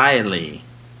Styley.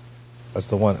 That's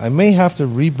the one. I may have to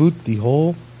reboot the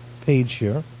whole page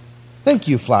here. Thank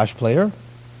you, Flash Player.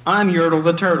 I'm Yertle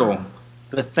the Turtle.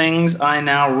 The things I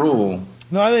now rule.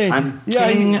 No, I think I'm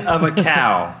king of a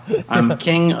cow. I'm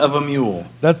king of a mule.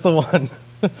 That's the one.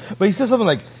 But he says something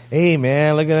like, "Hey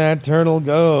man, look at that turtle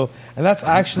go," and that's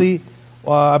actually,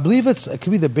 I believe it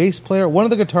could be the bass player. One of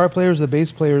the guitar players, the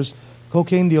bass player's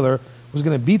cocaine dealer, was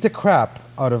going to beat the crap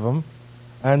out of him,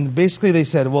 and basically they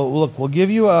said, "Well, look, we'll give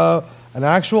you an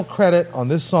actual credit on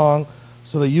this song,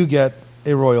 so that you get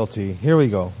a royalty." Here we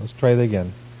go. Let's try it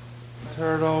again.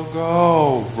 Turtle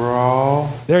go, bro.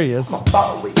 There he is.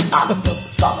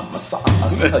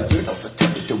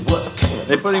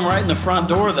 They put him right in the front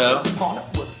door, though.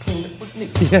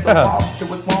 Yeah.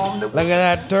 Look at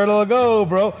that turtle go,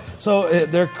 bro. So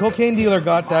their cocaine dealer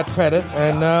got that credit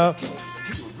and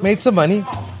made some money.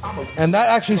 And that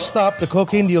actually stopped the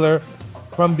cocaine dealer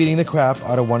from beating the crap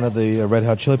out of one of the Red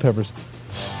Hot Chili Peppers.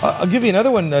 I'll give you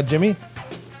another one, Jimmy.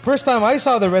 First time I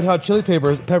saw the Red Hot Chili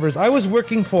Peppers, I was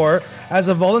working as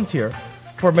a volunteer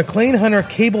for McLean Hunter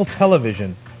Cable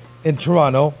Television in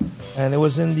Toronto. And it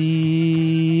was in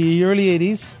the early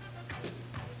 80s.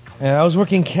 And I was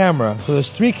working camera. So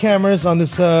there's 3 cameras on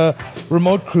this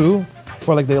remote crew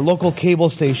for like the local cable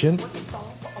station.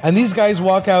 And these guys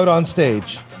walk out on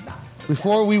stage.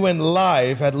 Before we went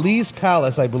live at Lee's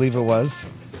Palace, I believe it was,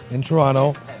 in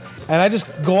Toronto. And I just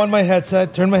go on my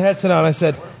headset, turn my headset on. I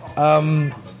said,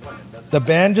 the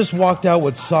band just walked out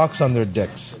with socks on their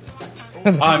dicks.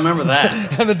 Oh, I remember that.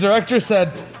 And the director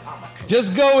said,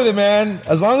 just go with it, man.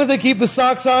 As long as they keep the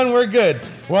socks on, we're good.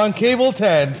 We're on Cable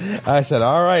 10. I said,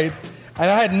 all right. And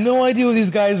I had no idea who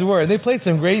these guys were. And they played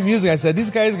some great music. I said, these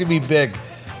guys could be big.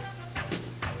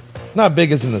 Not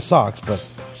big as in the socks, but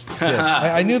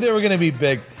yeah. I knew they were going to be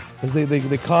big because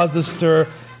they caused a stir.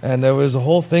 And there was a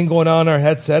whole thing going on in our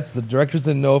headsets. The directors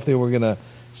didn't know if they were going to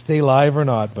stay live or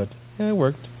not. But yeah, it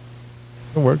worked.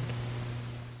 It worked.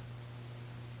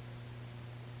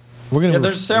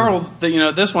 There's several.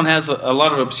 This one has a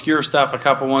lot of obscure stuff. A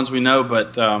couple ones we know,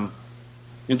 but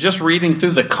just reading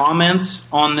through the comments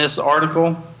on this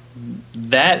article,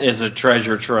 that is a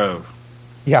treasure trove.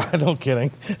 Yeah, no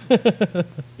kidding.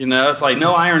 It's like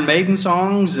no Iron Maiden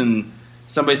songs, and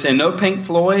somebody saying no Pink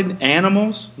Floyd,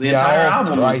 Animals. The entire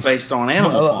album was based on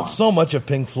Animals. So much of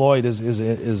Pink Floyd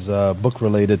is book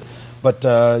related. But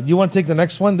you want to take the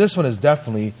next one? This one is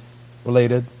definitely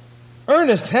related.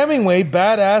 Ernest Hemingway,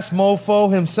 badass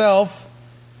mofo himself.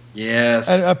 Yes.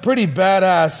 And a pretty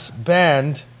badass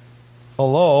band.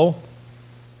 Hello.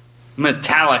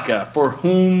 Metallica, For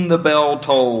Whom the Bell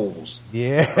Tolls.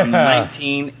 Yeah. From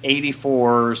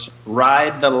 1984's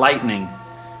Ride the Lightning,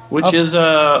 which is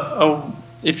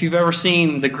if you've ever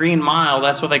seen The Green Mile,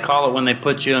 that's what they call it when they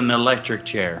put you in the electric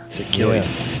chair to kill you.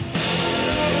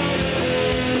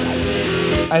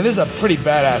 And this is a pretty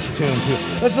badass tune, too.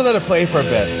 Let's let it play for a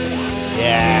bit.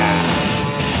 Yeah.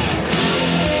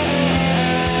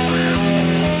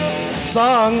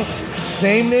 Song,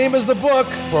 same name as the book,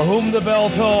 For Whom the Bell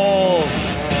Tolls.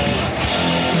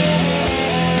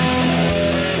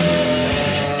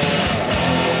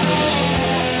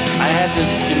 I had to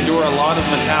endure a lot of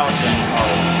Metallica in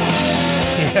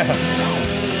college. Yeah.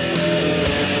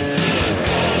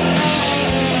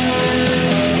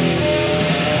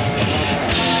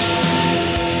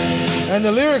 And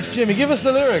the lyrics, Jimmy, give us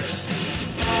the lyrics.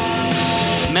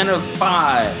 Men of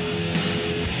 5,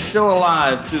 still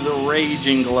alive through the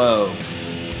raging glow,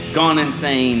 gone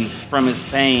insane from his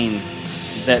pain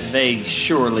that they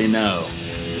surely know.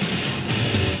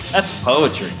 That's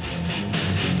poetry.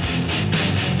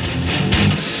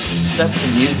 That's the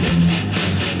music.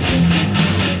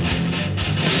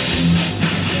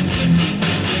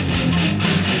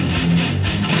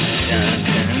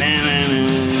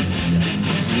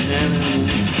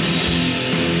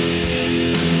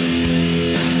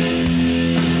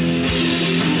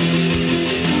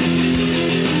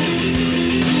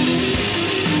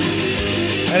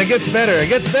 And it gets better. It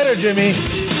gets better, Jimmy.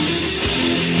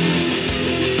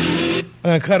 I'm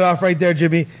going to cut off right there,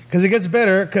 Jimmy, because it gets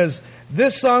better, because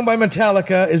this song by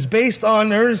Metallica is based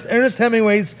on Ernest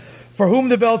Hemingway's For Whom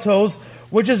the Bell Tolls,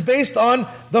 which is based on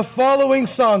the following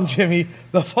song, Jimmy.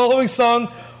 The following song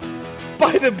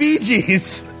by the Bee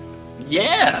Gees.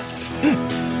 Yes.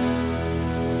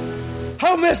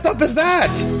 How messed up is that?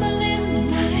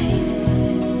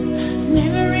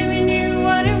 Never really knew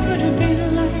what it would have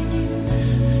been like.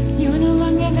 You're no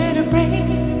longer there to break.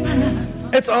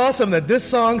 It's awesome that this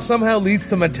song somehow leads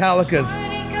to Metallica's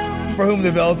For Whom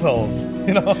the Bell Tolls.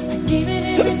 You know?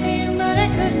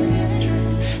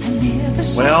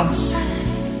 Well,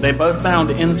 they both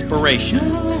found inspiration.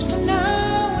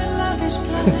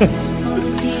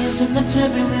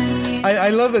 I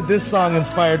love that this song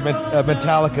inspired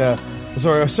Metallica.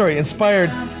 Inspired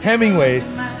Hemingway,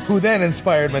 who then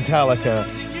inspired Metallica.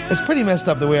 It's pretty messed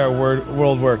up the way our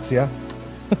world works, yeah?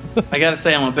 I gotta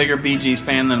say, I'm a bigger Bee Gees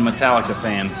fan than a Metallica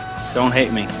fan. Don't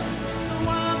hate me.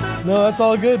 No, that's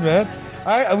all good, man.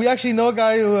 We actually know a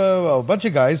guy who, a bunch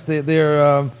of guys. They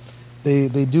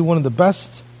do one of the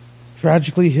best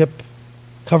tragically hip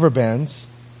cover bands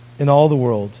in all the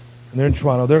world, and they're in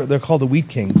Toronto. They're called the Wheat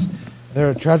Kings. They're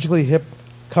a tragically hip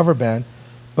cover band,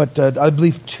 but I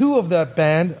believe two of that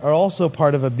band are also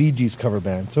part of a Bee Gees cover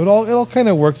band. So it all kind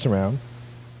of works around.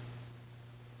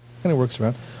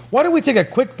 Why don't we take a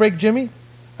quick break, Jimmy?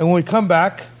 And when we come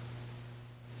back,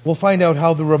 we'll find out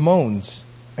how the Ramones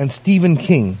and Stephen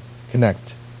King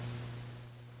connect.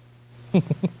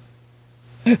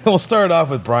 We'll start off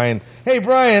with Brian. Hey,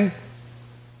 Brian.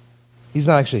 He's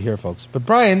not actually here, folks. But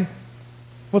Brian,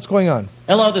 what's going on?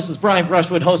 Hello, this is Brian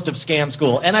Brushwood, host of Scam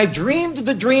School. And I dreamed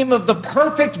the dream of the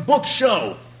perfect book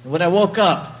show. And when I woke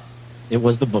up, it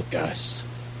was the Book Guys.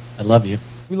 I love you.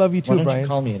 We love you too, Why don't Brian. you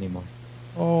call me anymore?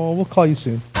 Oh, we'll call you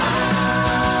soon.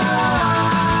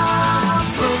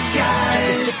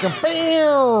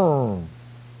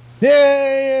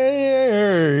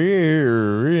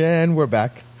 And we're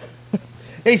back.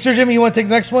 Hey, Sir Jimmy, you want to take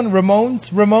the next one?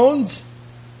 Ramones?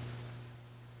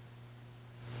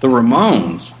 The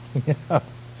Ramones. Yeah.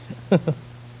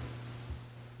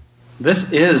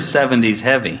 This is 70s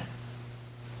heavy.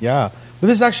 Yeah. But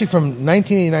this is actually from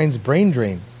 1989's Brain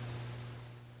Drain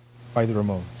by the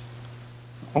Ramones.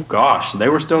 Oh, gosh. They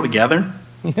were still together?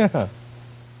 Yeah.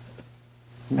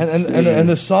 And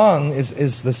the song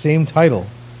is the same title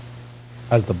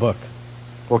as the book.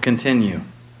 We'll continue.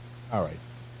 All right.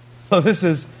 So this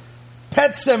is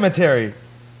Pet Cemetery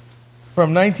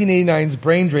from 1989's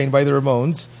Brain Drain by the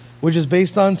Ramones, which is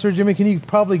based on, Sir Jimmy, can you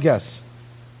probably guess?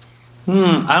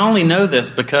 I only know this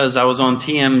because I was on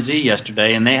TMZ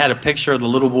yesterday, and they had a picture of the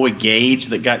little boy Gage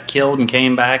that got killed and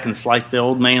came back and sliced the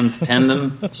old man's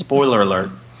tendon. Spoiler alert.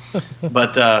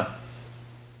 But,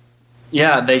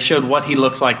 yeah, they showed what he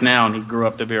looks like now, and he grew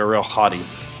up to be a real hottie,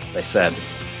 they said.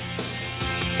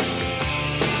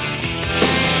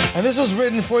 And this was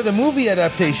written for the movie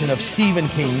adaptation of Stephen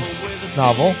King's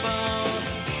novel.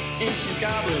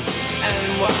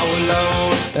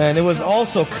 And it was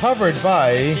also covered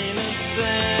by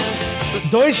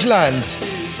Deutschland,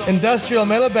 industrial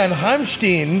metal band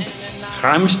Rammstein,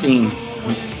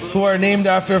 who are named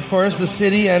after, of course, the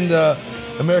city and the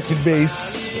American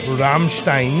base,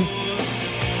 Rammstein.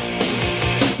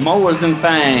 Molars and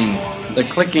fangs, the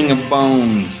clicking of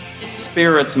bones,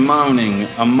 spirits moaning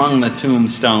among the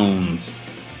tombstones.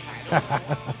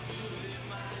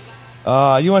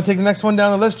 You want to take the next one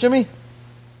down the list, Jimmy?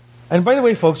 And by the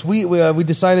way, folks, we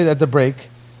decided at the break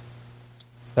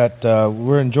that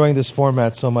we're enjoying this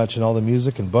format so much and all the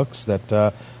music and books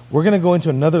that we're going to go into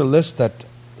another list that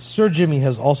Sir Jimmy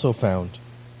has also found.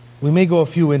 We may go a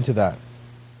few into that.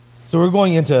 So we're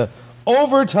going into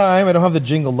overtime. I don't have the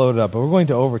jingle loaded up, but we're going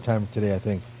to overtime today, I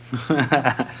think.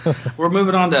 We're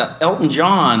moving on to Elton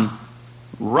John,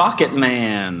 Rocket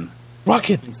Man.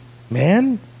 Rocket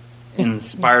Man?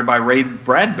 Inspired by Ray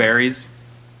Bradbury's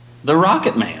The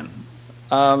Rocket Man.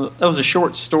 That was a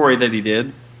short story that he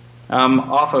did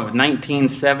off of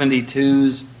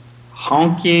 1972's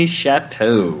Honky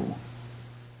Chateau.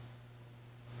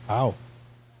 Wow.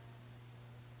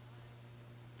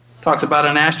 Talks about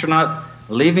an astronaut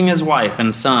leaving his wife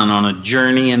and son on a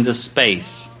journey into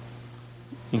space.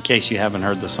 In case you haven't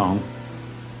heard the song.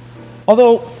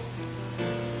 Although,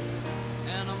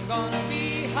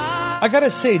 I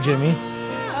gotta say, Jimmy,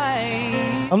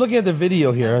 I'm looking at the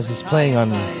video here as it's playing on.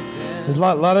 There's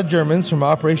a lot of Germans from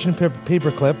Operation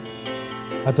Paperclip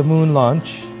at the moon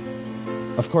launch.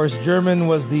 Of course, German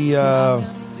was the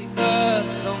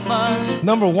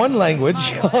number one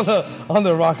language on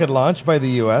the rocket launch by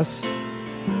the U.S.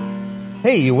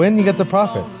 Hey, you win, you get the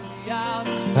profit.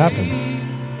 Happens.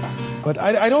 But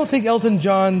I don't think Elton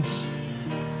John's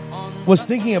was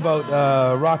thinking about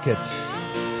rockets.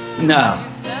 No.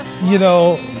 You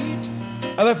know,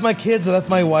 I left my kids, I left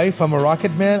my wife, I'm a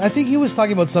rocket man. I think he was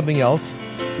talking about something else.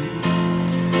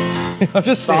 I'm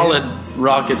just solid saying.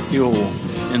 Rocket fuel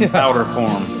in powder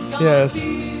form. Yes.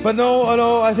 But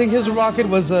no, I think his rocket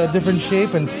was a different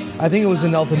shape, and I think it was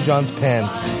in Elton John's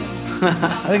pants.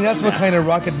 I think that's what kind of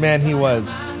rocket man he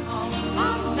was.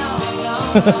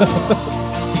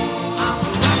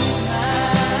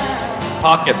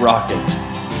 Pocket rocket.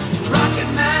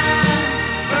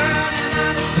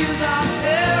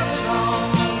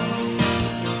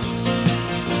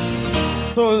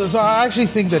 So I actually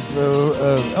think that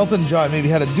Elton John maybe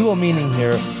had a dual meaning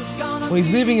here. when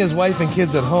he's leaving his wife and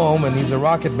kids at home and he's a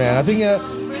rocket man. I think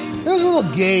there's a little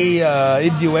gay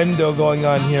innuendo going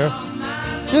on here.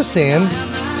 Just saying.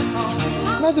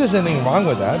 Not that there's anything wrong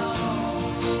with that.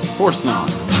 Of course not.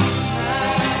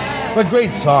 But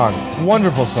great song.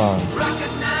 Wonderful song.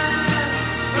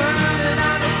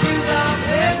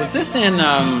 Was this in...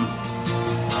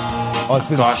 Oh, it's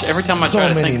been gosh, every time I so try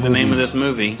to many think of the name of movies. this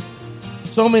movie.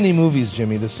 So many movies,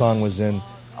 Jimmy, this song was in.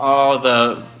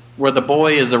 Oh, where the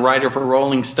boy is a writer for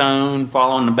Rolling Stone,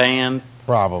 following the band.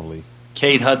 Probably.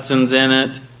 Kate Hudson's in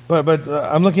it. But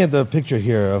I'm looking at the picture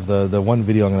here of the one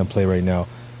video I'm going to play right now.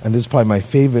 And this is probably my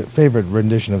favorite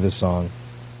rendition of this song.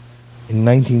 In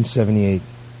 1978,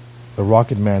 the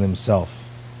Rocket Man himself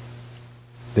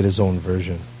did his own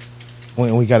version.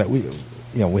 We got it. We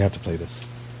have to play this.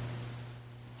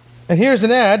 And here's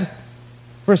an ad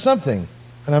for something,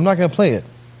 and I'm not going to play it.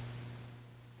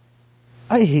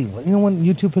 I hate when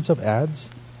YouTube puts up ads.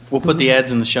 We'll put the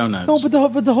ads in the show notes. No,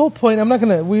 but the whole point,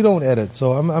 we don't edit,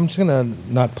 so I'm just gonna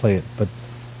not play it. But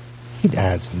I hate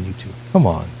ads on YouTube. Come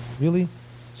on, really?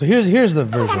 So here's the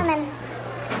version.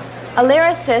 A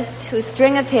lyricist whose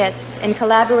string of hits, in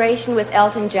collaboration with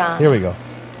Elton John, Here we go.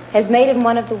 has made him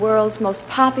one of the world's most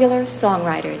popular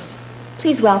songwriters.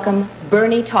 Please welcome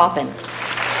Bernie Taupin.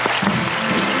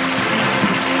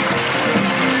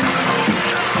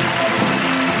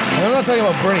 I'm not talking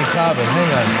about Bernie Taupin.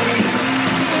 Hang on.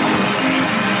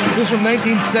 This is from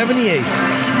 1978.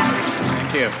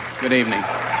 Thank you. Good evening.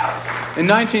 In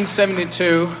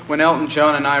 1972, when Elton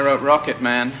John and I wrote Rocket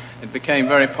Man, it became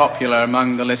very popular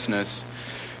among the listeners.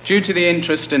 Due to the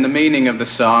interest in the meaning of the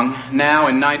song, now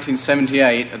in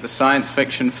 1978 at the Science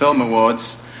Fiction Film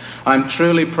Awards, I'm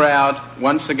truly proud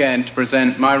once again to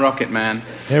present My Rocket Man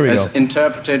as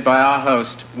interpreted by our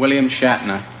host, William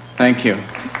Shatner. Thank you.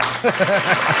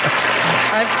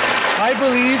 And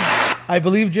I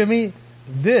believe, Jimmy,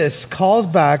 this calls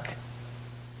back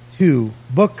to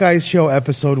Book Guys Show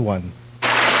Episode 1.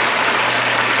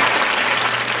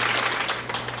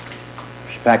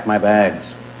 Just packed my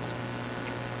bags.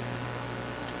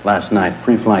 Last night,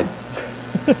 pre-flight.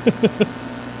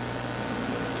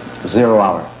 0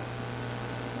 hour.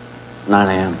 9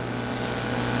 a.m.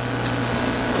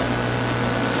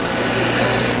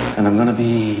 And I'm gonna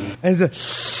be... And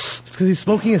it's because he's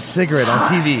smoking a cigarette on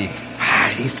TV.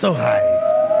 He's so high.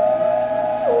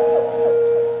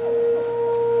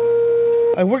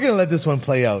 And we're going to let this one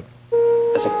play out.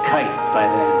 As a kite by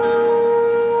then.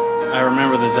 I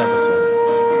remember this episode.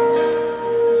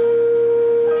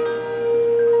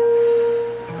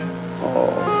 Oh,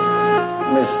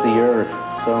 miss the earth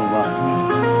so much.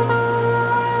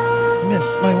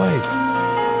 Miss my wife.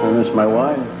 I miss my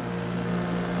wife.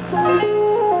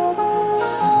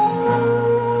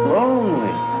 It's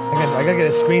lonely. I gotta get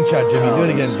a screenshot, Jimmy. Do it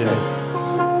again, Jimmy.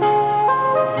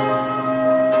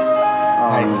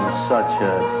 Nice. Such a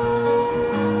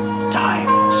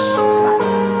timeless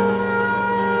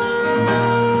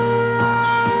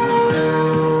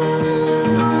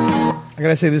I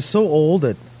gotta say, this is so old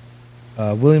that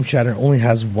William Shatner only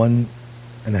has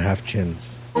 1.5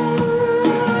 chins. And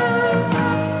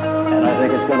I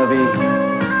think it's going to be a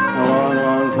long,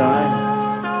 long time.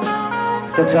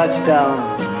 The touchdown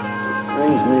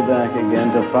brings me back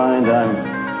again to find I'm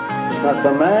not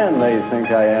the man they think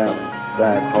I am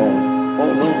back home.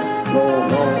 Oh, no, no,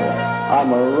 no.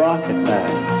 I'm a rocket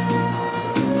man.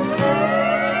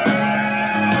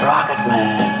 Rocket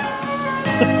man.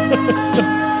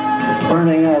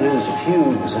 Burning out his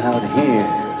fuse out here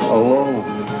alone.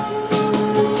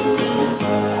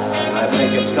 I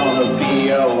think it's gonna be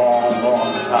a long,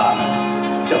 long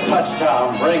time till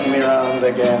touchdown bring me round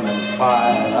again and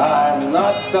find I'm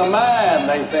not the man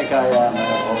they think I am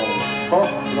at home. Oh,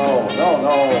 no, no,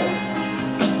 no.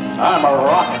 I'm a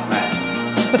rocket man.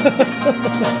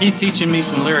 He's teaching me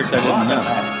some lyrics I didn't know.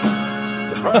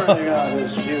 Burning out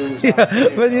his fuse. Yeah,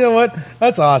 but you know what?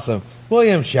 That's awesome.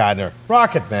 William Shatner,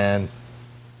 Rocket Man.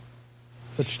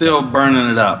 Still burning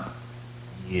it up.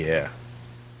 Yeah.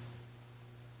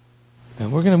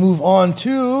 And we're going to move on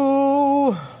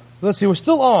to... Let's see, we're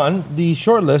still on the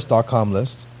shortlist.com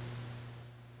list.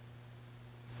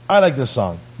 I like this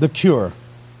song. The Cure.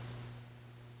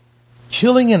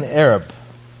 Killing an Arab.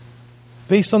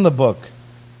 Based on the book.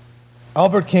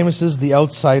 Albert Camus's The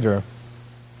Outsider.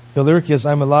 The lyric is,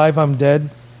 I'm alive, I'm dead,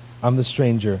 I'm the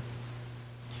stranger.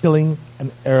 Killing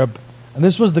an Arab. And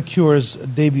this was The Cure's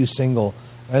debut single.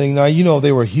 I think now you know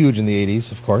they were huge in the 80s,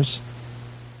 of course.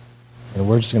 And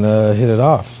we're just going to hit it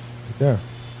off right there.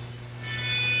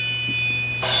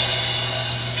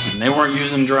 And they weren't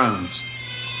using drones.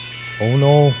 Oh,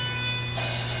 no.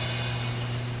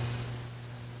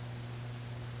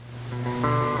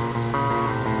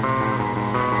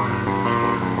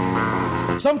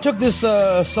 Some took this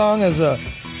song as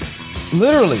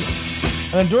literally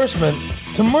an endorsement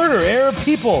to murder Arab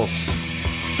peoples.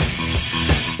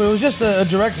 But it was just a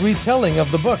direct retelling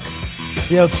of the book,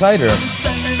 The Outsider.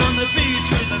 Standing on the beach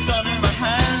with a gun in my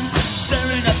hand,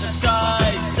 staring at the sky,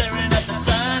 staring at the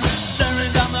sand,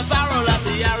 staring down the barrel at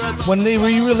the Arab. When they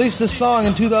re-released this song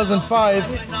in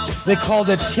 2005, they called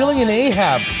it Killing an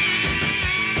Ahab,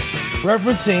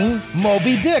 referencing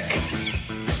Moby Dick.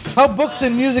 How books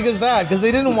and music is that? Because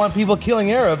they didn't want people killing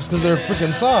Arabs because they're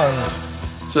freaking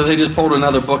songs. So they just pulled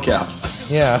another book out.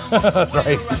 Yeah,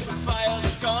 right.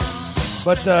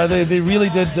 But they really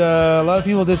did. A lot of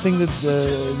people did think that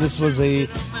this was a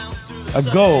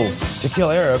go to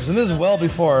kill Arabs, and this is well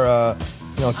before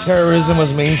terrorism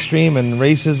was mainstream and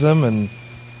racism and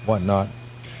whatnot.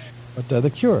 But The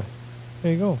Cure,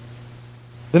 there you go.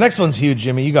 The next one's huge,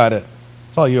 Jimmy. You got it.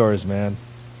 It's all yours, man.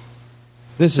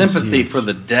 This Sympathy is for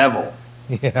the Devil.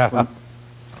 Yeah.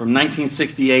 From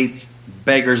 1968's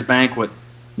Beggar's Banquet.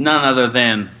 None other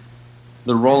than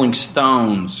the Rolling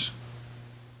Stones.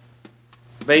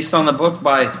 Based on the book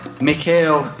by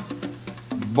Mikhail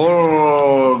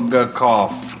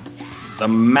Bulgakov, The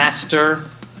Master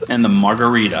and the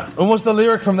Margarita. And what's the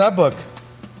lyric from that book?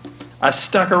 I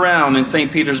stuck around in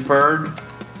St. Petersburg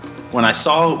when I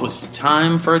saw it was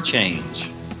time for a change.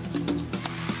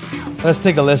 Let's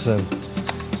take a listen.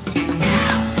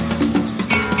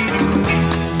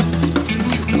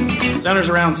 It centers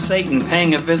around Satan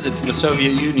paying a visit to the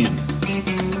Soviet Union.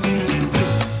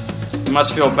 You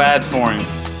must feel bad for him.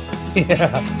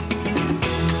 Yeah.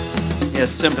 He has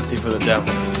sympathy for the devil.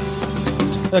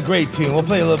 A great tune. We'll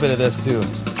play a little bit of this too.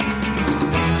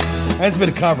 And it's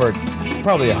been covered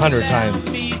probably 100 times.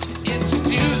 I've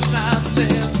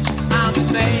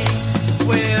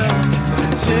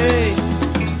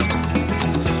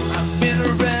been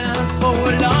around for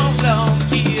a long, long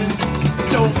year.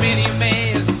 So many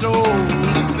men sold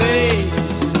the faith.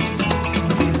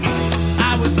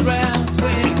 I was around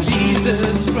when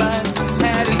Jesus Christ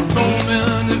had his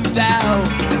moment of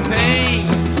doubt and pain.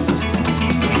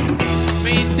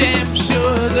 Made damn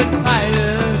sure the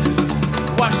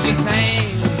Pilate washed his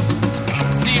hands,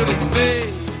 sealed his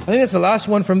face. I think that's the last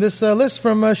one from this list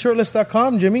from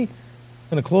shortlist.com, Jimmy.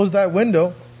 Going to close that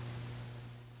window.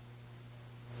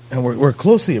 And we're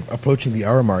closely approaching the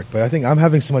hour mark, but I think I'm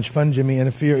having so much fun, Jimmy. And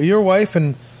if your wife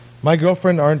and my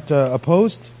girlfriend aren't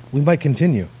opposed, we might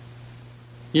continue.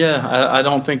 Yeah, I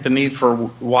don't think the need for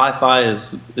Wi-Fi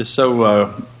is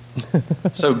so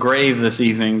so grave this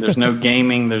evening. There's no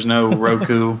gaming. There's no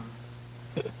Roku.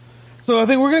 So I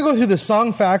think we're going to go through the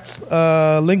song facts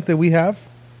link that we have.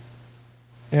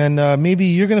 And maybe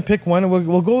you're going to pick one. And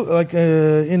we'll go like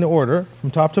in order, from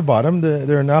top to bottom.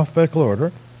 They're in alphabetical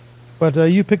order. But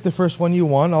you pick the first one you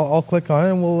want. I'll click on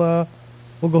it, and we'll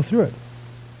go through it.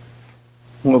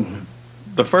 Well,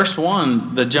 the first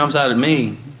one that jumps out at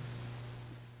me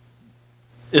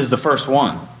is the first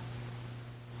one.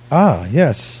 Ah,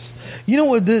 yes. You know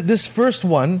what? This first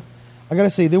one, I got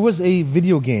to say, there was a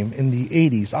video game in the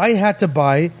 80s. I had to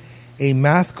buy a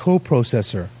math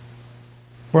coprocessor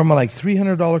for my like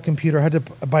 $300 computer. I had to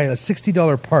buy a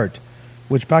 $60 part,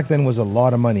 which back then was a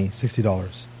lot of money,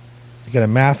 $60. To get a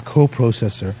math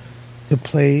coprocessor to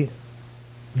play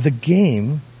the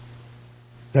game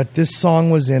that this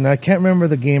song was in. I can't remember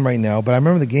the game right now, but I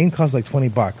remember the game cost like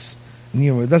 $20.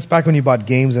 And that's back when you bought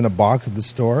games in a box at the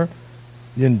store.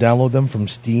 You didn't download them from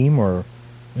Steam or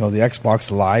the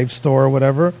Xbox Live store or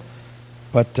whatever.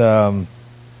 But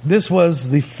this was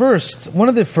one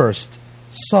of the first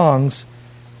songs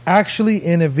actually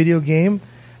in a video game,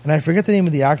 and I forget the name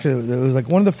of the actor. It was like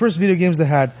one of the first video games that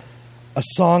had a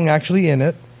song actually in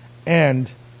it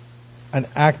and an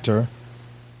actor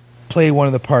play one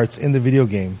of the parts in the video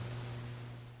game.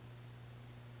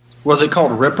 Was it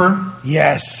called Ripper?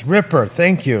 Yes, Ripper.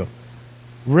 Thank you.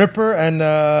 Ripper, and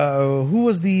who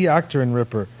was the actor in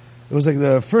Ripper? It was like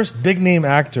the first big name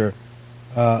actor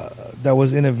that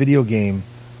was in a video game,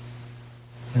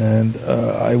 and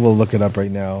I will look it up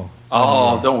right now.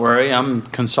 Oh, don't worry. I'm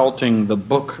consulting the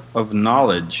Book of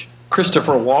Knowledge.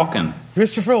 Christopher Walken.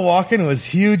 Christopher Walken was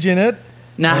huge in it.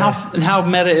 Now, how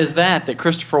meta is that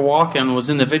Christopher Walken was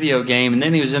in the video game, and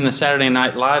then he was in the Saturday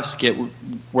Night Live skit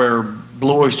where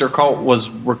Blue Oyster Cult was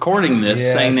recording this,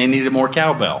 saying they needed more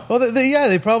cowbell. Well,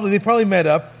 they probably met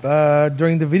up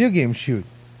during the video game shoot.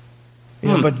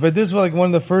 But this was like one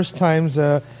of the first times,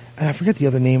 and I forget the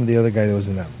other name of the other guy that was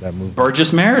in that movie.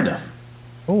 Burgess Meredith.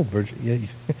 Oh, Burgess, yeah,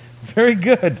 very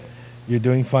good. You're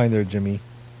doing fine there, Jimmy.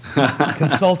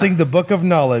 Consulting the Book of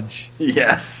Knowledge.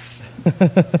 Yes.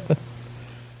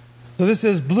 So this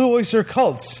is Blue Oyster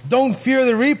Cult's Don't Fear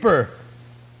the Reaper.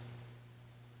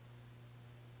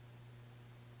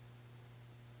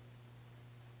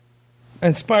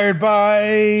 Inspired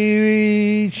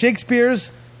by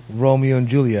Shakespeare's Romeo and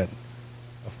Juliet,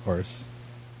 of course.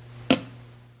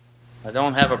 I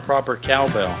don't have a proper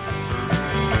cowbell.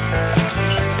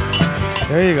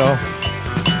 There you go.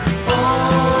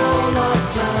 All our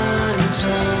times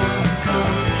have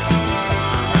come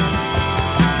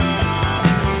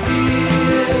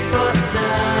here, but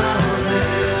now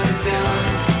they're gone.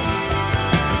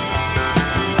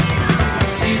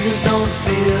 Seasons don't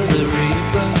fear the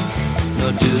reaper,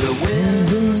 nor do the wind,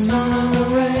 the sun, or the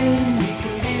rain. We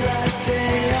can be like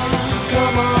they are.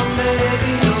 Come on,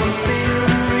 baby, don't feel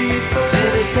the reaper.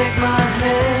 Baby, take my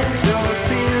hand, don't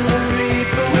feel the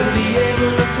reaper. We'll be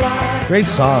able to fly. Great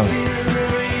song.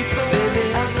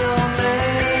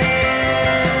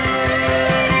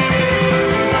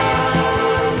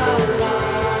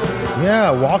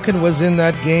 Yeah, Walken was in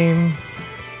that game.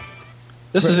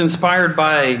 This is inspired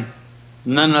by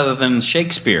none other than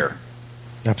Shakespeare.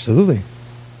 Absolutely.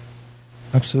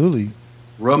 Absolutely.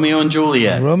 Romeo and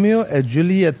Juliet. Romeo and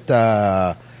Juliet.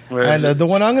 And the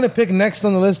one I'm going to pick next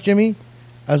on the list, Jimmy,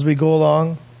 as we go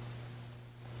along,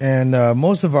 and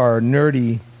most of our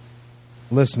nerdy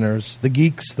listeners, the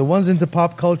geeks, the ones into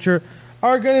pop culture,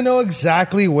 are going to know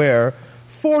exactly where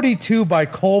 42 by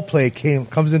Coldplay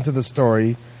comes into the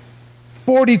story.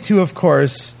 42, of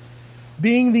course,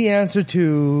 being the answer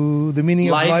to the meaning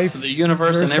of life, the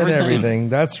universe, and everything.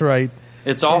 That's right.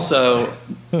 It's also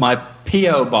my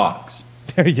P.O. box.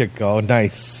 There you go.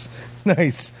 Nice.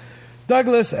 Nice.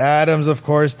 Douglas Adams, of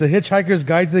course, The Hitchhiker's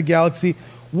Guide to the Galaxy.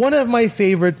 One of my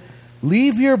favorite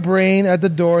leave your brain at the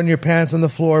door and your pants on the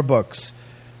floor books.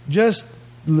 Just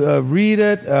read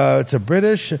it. It's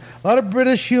a lot of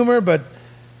British humor, but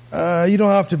you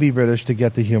don't have to be British to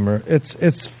get the humor.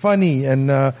 It's funny,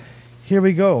 and here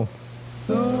we go.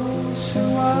 Those who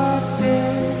are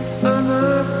dead are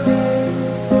not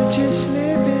dead, they're just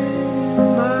living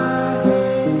in my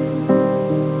head.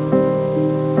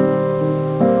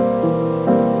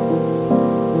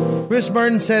 Chris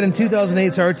Martin said in 2008,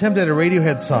 it's our attempt at a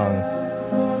Radiohead song.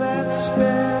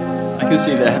 I can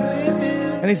see that.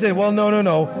 And he said, well, no.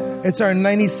 It's our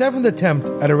 97th attempt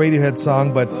at a Radiohead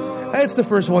song, but it's the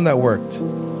first one that worked. Time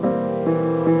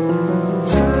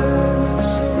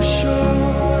is so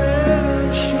short, and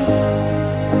I'm sure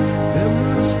there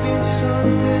must be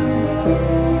something.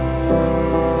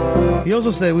 He also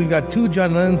said we've got 2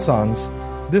 John Lennon songs,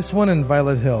 this one and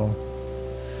Violet Hill.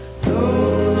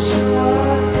 Those who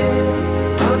are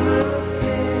dead are not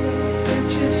dead, they're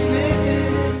just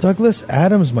living. Douglas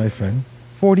Adams, my friend,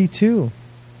 42.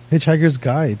 Hitchhiker's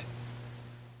Guide.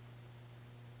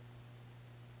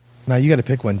 Now you got to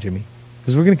pick one, Jimmy,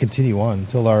 because we're going to continue on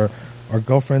until our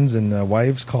girlfriends and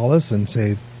wives call us and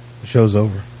say the show's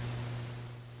over.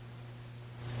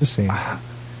 Just saying.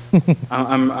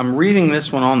 I'm reading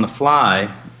this one on the fly.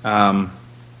 And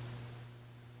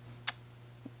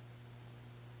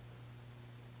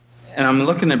I'm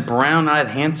looking at Brown-Eyed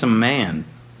Handsome Man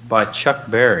by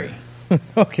Chuck Berry.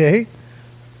 Okay.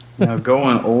 Now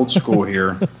going old school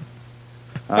here.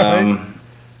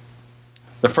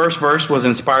 The first verse was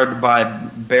inspired by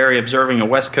Barry observing a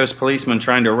West Coast policeman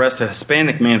trying to arrest a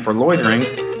Hispanic man for loitering.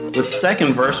 The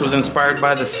second verse was inspired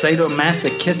by the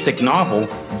sadomasochistic novel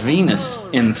Venus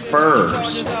in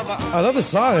Furs. I love the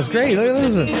song. It's great.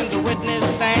 Listen.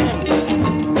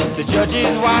 The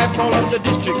judge's wife called up the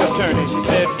district attorney. She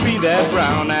said, free that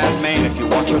brown-eyed man. If you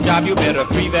want your job, you better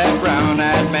free that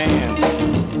brown-eyed man.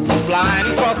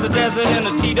 Flying across the desert in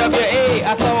a TWA,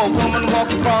 I saw a woman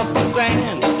walk across the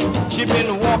sand. She'd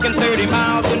been walking 30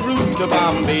 miles en route to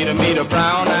Bombay to meet a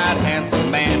brown-eyed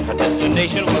handsome man. Her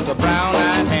destination was a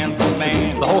brown-eyed handsome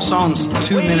man. The whole song's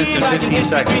 2 minutes and 15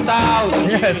 seconds.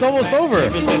 Yeah, it's almost over.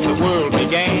 Ever since the world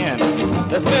began,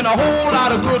 there's been a whole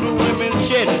lot of good women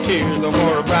shedding tears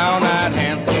over a brown-eyed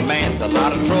handsome man. It's a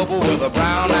lot of trouble with a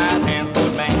brown-eyed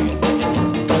handsome man.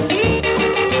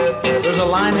 There's a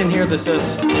line in here that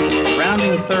says,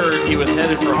 rounding third, he was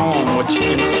headed for home, which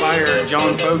inspired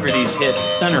John Fogerty's hit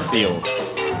Centerfield.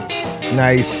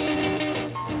 Nice.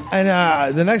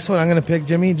 And the next one I'm going to pick,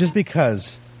 Jimmy, just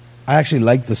because I actually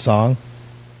like the song,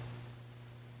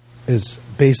 is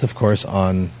based, of course,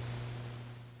 on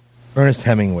Ernest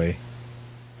Hemingway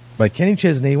by Kenny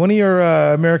Chesney, one of your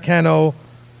Americano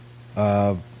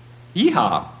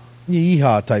yeehaw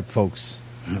type folks.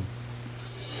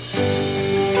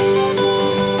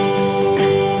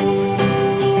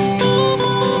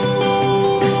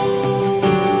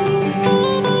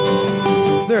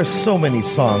 There are so many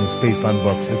songs based on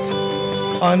books. It's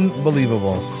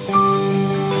unbelievable.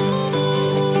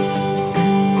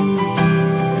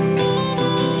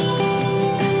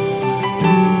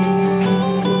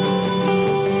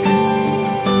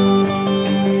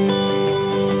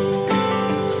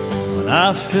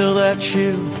 I feel that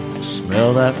chill,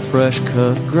 smell that fresh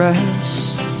cut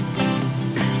grass.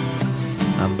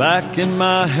 I'm back in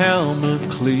my helmet,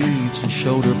 cleats, and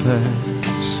shoulder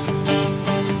pads.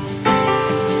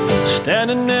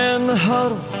 Standing in the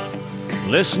huddle,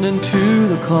 listening to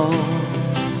the call.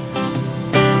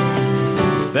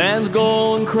 Fans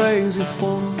going crazy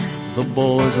for the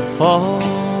boys that fall.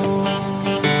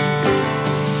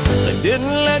 They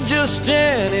didn't let just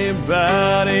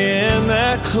anybody in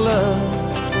that club.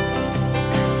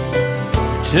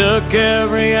 Took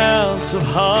every ounce of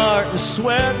heart and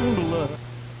sweat and blood.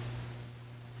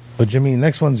 But Jimmy,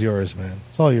 next one's yours, man.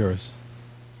 It's all yours.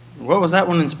 What was that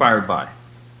one inspired by?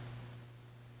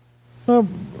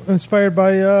 Inspired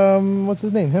by, what's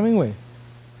his name? Hemingway.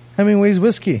 Hemingway's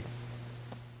Whiskey.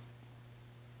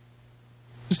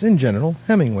 Just in general,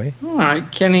 Hemingway. All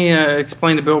right. Kenny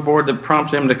explained to Billboard that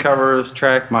prompted him to cover this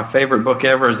track. My favorite book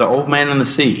ever is The Old Man and the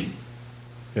Sea,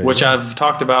 which I've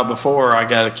talked about before. I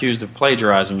got accused of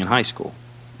plagiarizing in high school.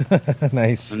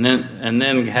 Nice. And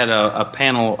then had a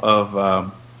panel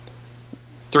of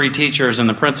 3 teachers and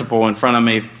the principal in front of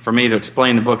me for me to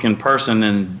explain the book in person,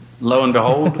 and lo and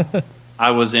behold,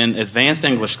 I was in advanced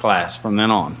English class from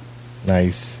then on.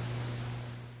 Nice.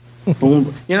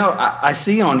 You know, I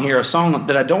see on here a song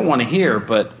that I don't want to hear,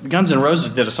 but Guns N'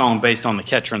 Roses did a song based on The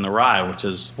Catcher in the Rye, which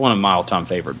is one of my all-time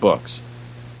favorite books.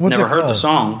 What's Never it heard called? the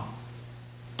song.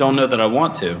 Don't know that I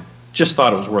want to. Just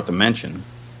thought it was worth a mention.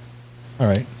 All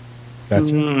right.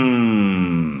 Gotcha.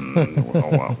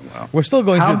 Well. We're still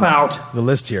going How through about the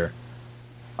list here.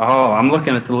 Oh, I'm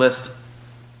looking at the list.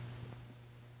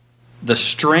 The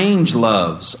Strange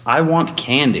Loves, I Want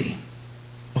Candy.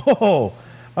 Oh,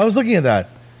 I was looking at that.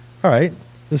 All right.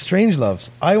 The Strange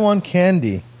Loves, I Want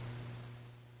Candy.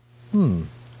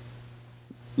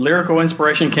 Lyrical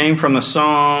inspiration came from the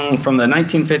song from the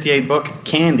 1958 book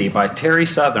Candy by Terry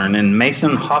Southern and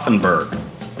Mason Hoffenberg,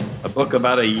 a book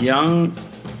about a young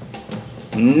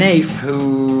naif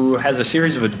who has a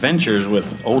series of adventures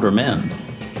with older men.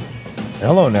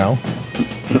 Hello now.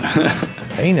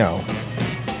 Hey now.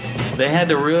 They had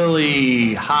to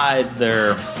really hide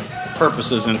their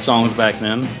purposes in songs back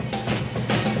then.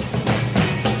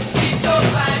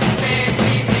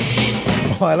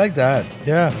 Oh, I like that.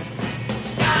 Yeah.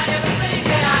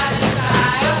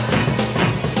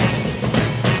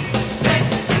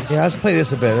 Yeah, let's play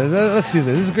this a bit. Let's do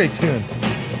this. This is a great tune.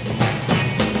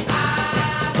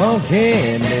 Oh,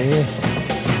 candy.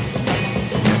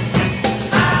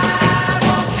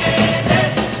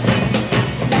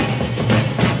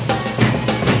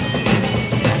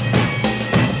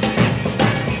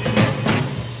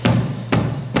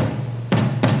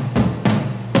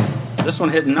 This one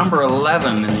hit number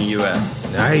 11 in the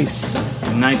U.S. Nice.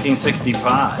 In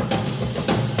 1965.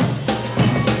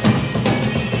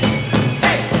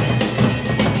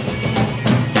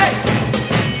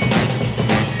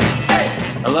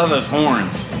 I love those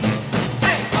horns.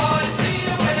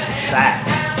 Sax.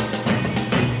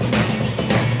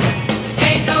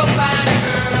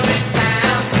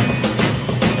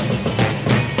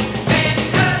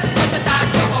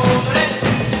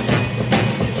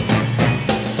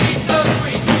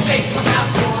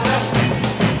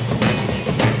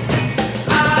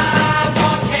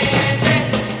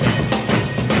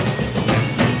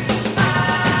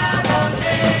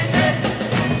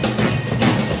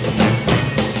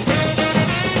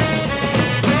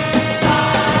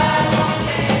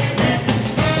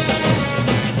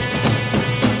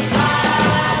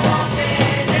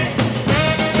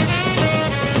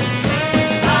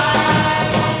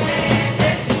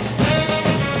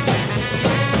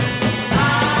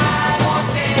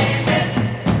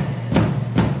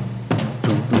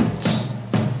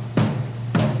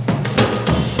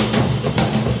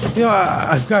 You know,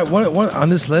 I've got one on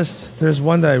this list. There's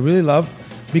one that I really love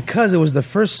because it was the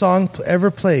first song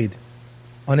ever played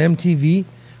on MTV,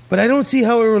 but I don't see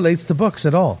how it relates to books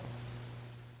at all.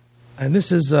 And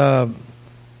this is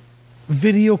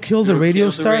Video Killed the Radio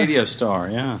Star. The Radio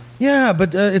Star, yeah. Yeah,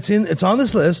 but it's on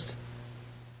this list,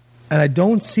 and I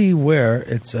don't see where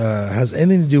it has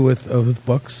anything to do with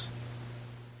books.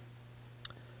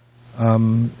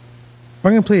 We're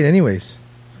gonna play it anyways.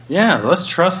 Yeah, let's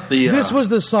trust the... This was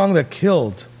the song that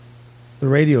killed the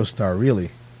Radio Star,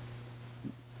 really.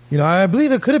 You know, I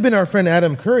believe it could have been our friend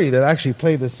Adam Curry that actually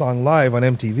played this song live on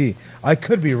MTV. I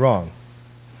could be wrong.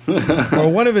 Or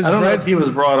one of his... I don't know if he was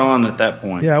brought on at that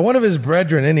point. Yeah, one of his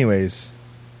brethren, anyways,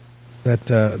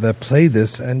 that played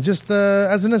this. And just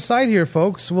as an aside here,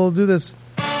 folks, we'll do this.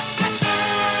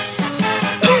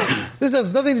 This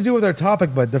has nothing to do with our topic,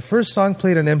 but the first song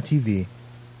played on MTV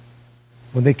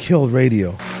when they killed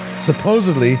radio.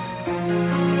 Supposedly,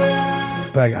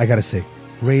 But I gotta say,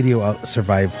 radio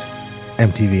survived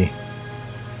MTV.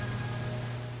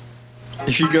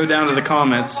 If you go down to the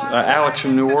comments, Alex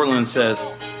from New Orleans says,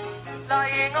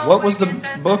 "What was the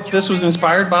book this was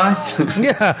inspired by?"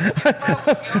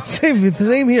 Yeah,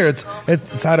 same here.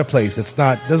 It's out of place. It's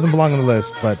not doesn't belong on the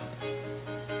list, but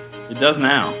it does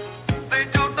now.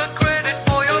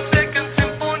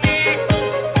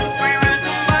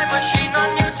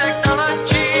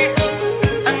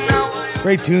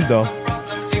 Great tune though.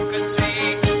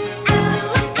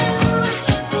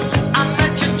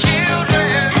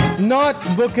 Not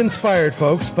book inspired,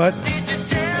 folks, but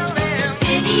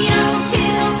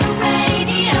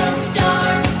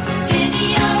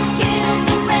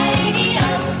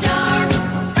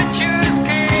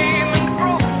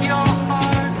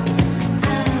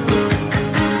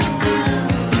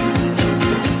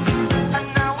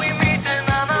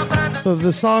so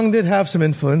the song did have some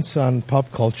influence on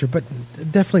pop culture, but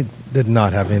it definitely did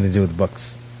not have anything to do with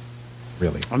books.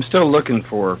 Really. I'm still looking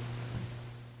for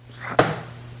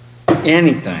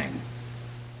anything.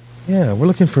 Yeah, we're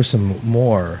looking for some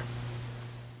more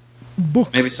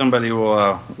book. Maybe somebody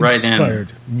will write inspired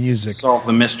in music. Solve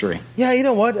the mystery. Yeah, you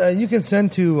know what? You can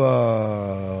send to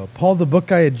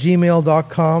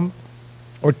paulthebookguy@gmail.com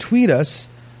or tweet us.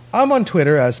 I'm on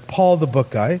Twitter as Paul the Book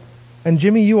Guy. And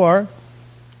Jimmy, you are?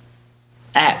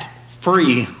 At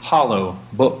Free Hollow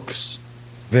Books.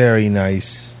 Very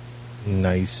nice.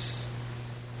 Nice.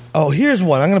 Oh, here's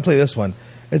one. I'm going to play this one.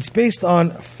 It's based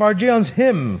on Farjeon's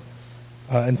hymn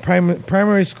in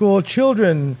primary school.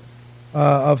 Children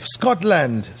of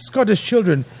Scotland, Scottish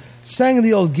children, sang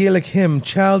the old Gaelic hymn,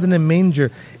 Child in a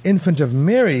Manger, Infant of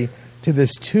Mary, to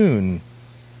this tune.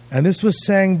 And this was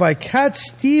sang by Cat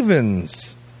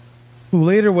Stevens, who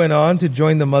later went on to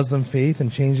join the Muslim faith and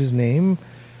change his name.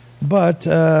 But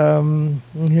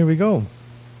here we go.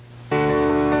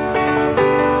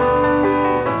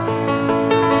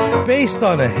 Based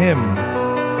on a hymn.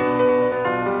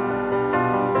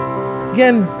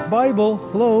 Again, Bible,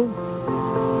 hello.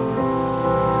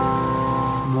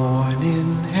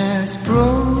 Morning has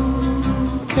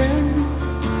broken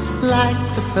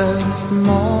like the first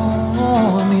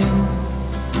morning.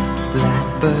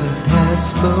 Blackbird has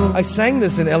spoken. I sang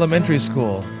this in elementary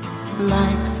school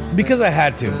because I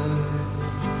had to.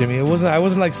 Jimmy, I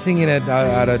wasn't like singing it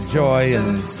out of joy,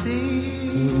 and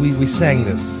we sang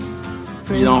this.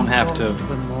 You don't have to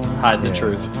hide the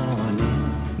truth.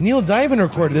 Neil Diamond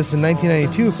recorded this in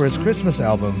 1992 for his Christmas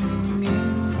album.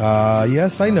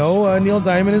 Yes, I know Neil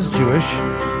Diamond is Jewish,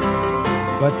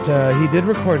 but he did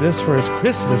record this for his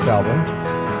Christmas album,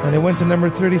 and it went to number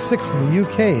 36 in the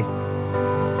UK.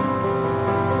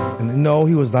 And no,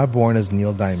 he was not born as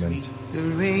Neil Diamond. The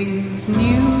rain's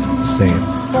new. Just saying.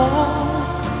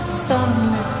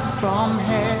 Sunlit from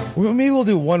heaven. Maybe we'll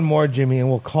do one more, Jimmy, and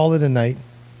we'll call it a night.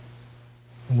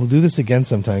 And we'll do this again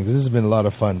sometime because this has been a lot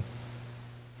of fun.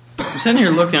 I'm sitting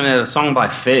here looking at a song by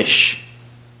Fish.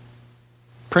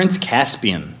 Prince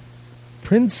Caspian.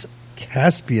 Prince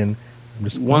Caspian.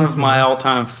 One of my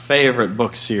all-time favorite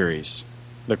book series.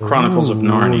 The Chronicles of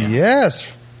Narnia.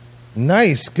 Yes.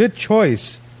 Nice. Good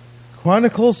choice.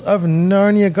 Chronicles of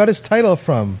Narnia got his title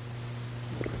from.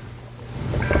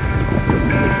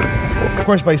 Of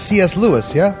course, by C.S.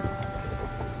 Lewis, yeah?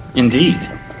 Indeed.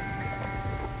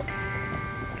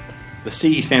 The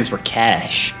C stands for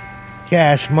cash.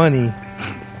 Cash, money.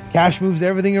 Cash moves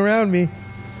everything around me.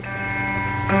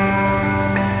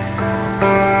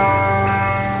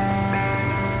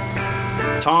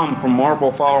 Tom from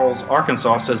Marble Falls,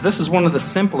 Arkansas says, this is one of the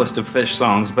simplest of Fish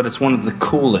songs, but it's one of the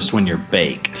coolest when you're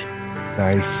baked.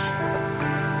 Nice.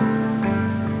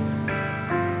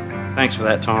 Thanks for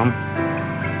that, Tom.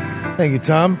 Thank you,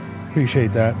 Tom.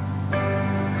 Appreciate that.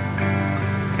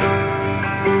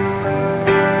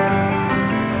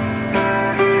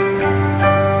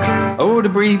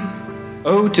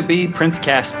 Oh, to be Prince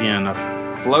Caspian,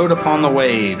 afloat upon the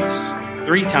waves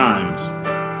 3 times.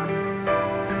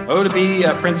 Oh, to be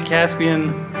Prince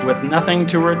Caspian with nothing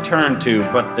to return to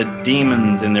but the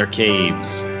demons in their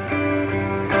caves.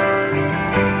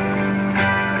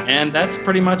 And that's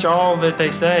pretty much all that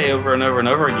they say over and over and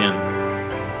over again.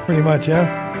 Pretty much,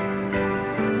 yeah.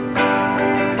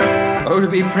 Oh, to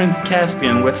be Prince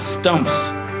Caspian with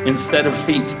stumps instead of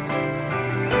feet.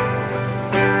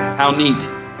 How neat.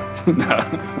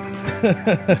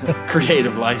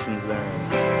 Creative license there.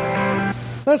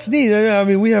 That's neat. I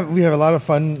mean, we have a lot of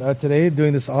fun today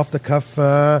doing this off the cuff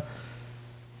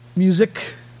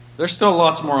music. There's still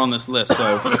lots more on this list,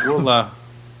 so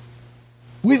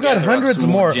we've got hundreds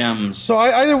more gems. So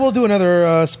either we'll do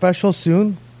another special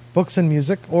soon, books and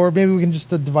music, or maybe we can just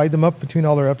divide them up between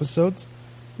all our episodes.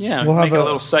 Yeah, We'll make have a a-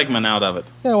 little segment out of it.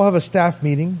 Yeah, we'll have a staff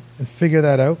meeting and figure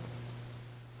that out.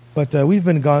 But we've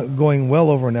been going well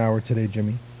over an hour today,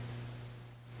 Jimmy.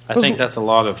 I think that's a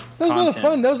lot of That was a lot of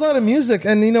content. fun. That was a lot of music.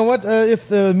 And you know what? If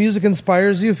the music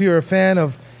inspires you, if you're a fan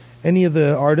of any of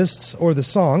the artists or the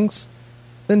songs,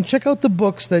 then check out the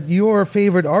books that your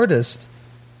favorite artist,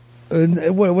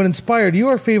 what inspired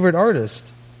your favorite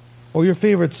artist or your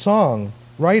favorite song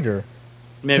writer.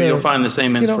 Maybe you'll find the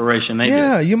same inspiration they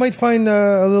Yeah, did. you might find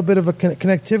a little bit of a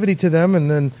connectivity to them, and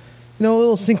then a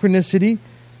little synchronicity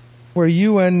where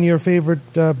you and your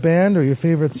favorite band or your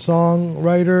favorite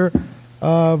songwriter,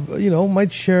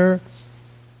 might share.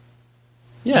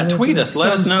 Yeah, tweet us.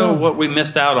 Let us know some- what we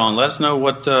missed out on. Let us know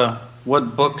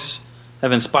what books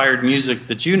have inspired music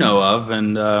that you know of,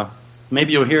 and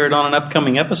maybe you'll hear it on an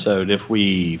upcoming episode if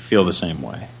we feel the same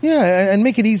way. Yeah, and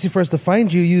make it easy for us to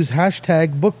find you. Use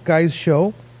hashtag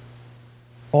BookGuysShow,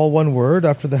 all one word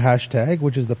after the hashtag,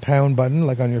 which is the pound button,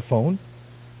 like on your phone.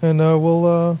 And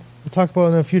we'll talk about it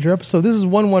in a future episode. This is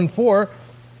 114.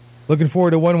 Looking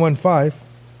forward to 115.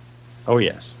 Oh,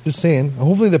 yes. Just saying.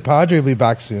 Hopefully the Padre will be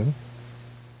back soon.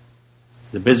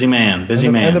 The busy man,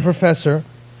 And the professor.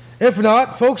 If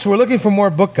not, folks, we're looking for more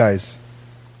book guys.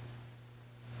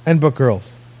 And book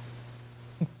girls.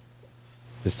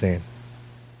 Just saying.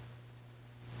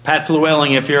 Pat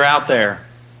Llewellyn, if you're out there.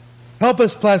 Help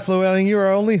us, Platt Llewellyn. You're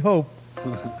our only hope.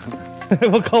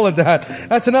 We'll call it that.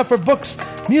 That's enough for books,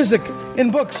 music,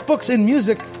 in books, books in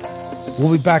music.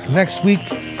 We'll be back next week.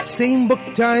 Same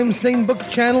book time, same book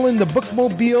channel in the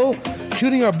bookmobile,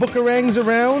 shooting our bookerangs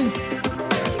around.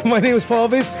 My name is Paul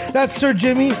Bass. That's Sir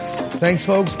Jimmy. Thanks,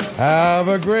 folks. Have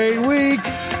a great week.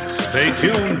 Stay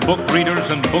tuned, book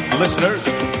readers and book listeners.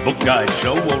 Book Guide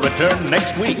Show will return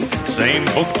next week. Same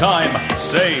book time,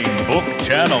 same book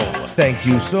channel. Thank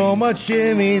you so much,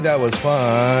 Jimmy. That was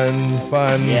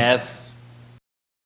fun. Yes.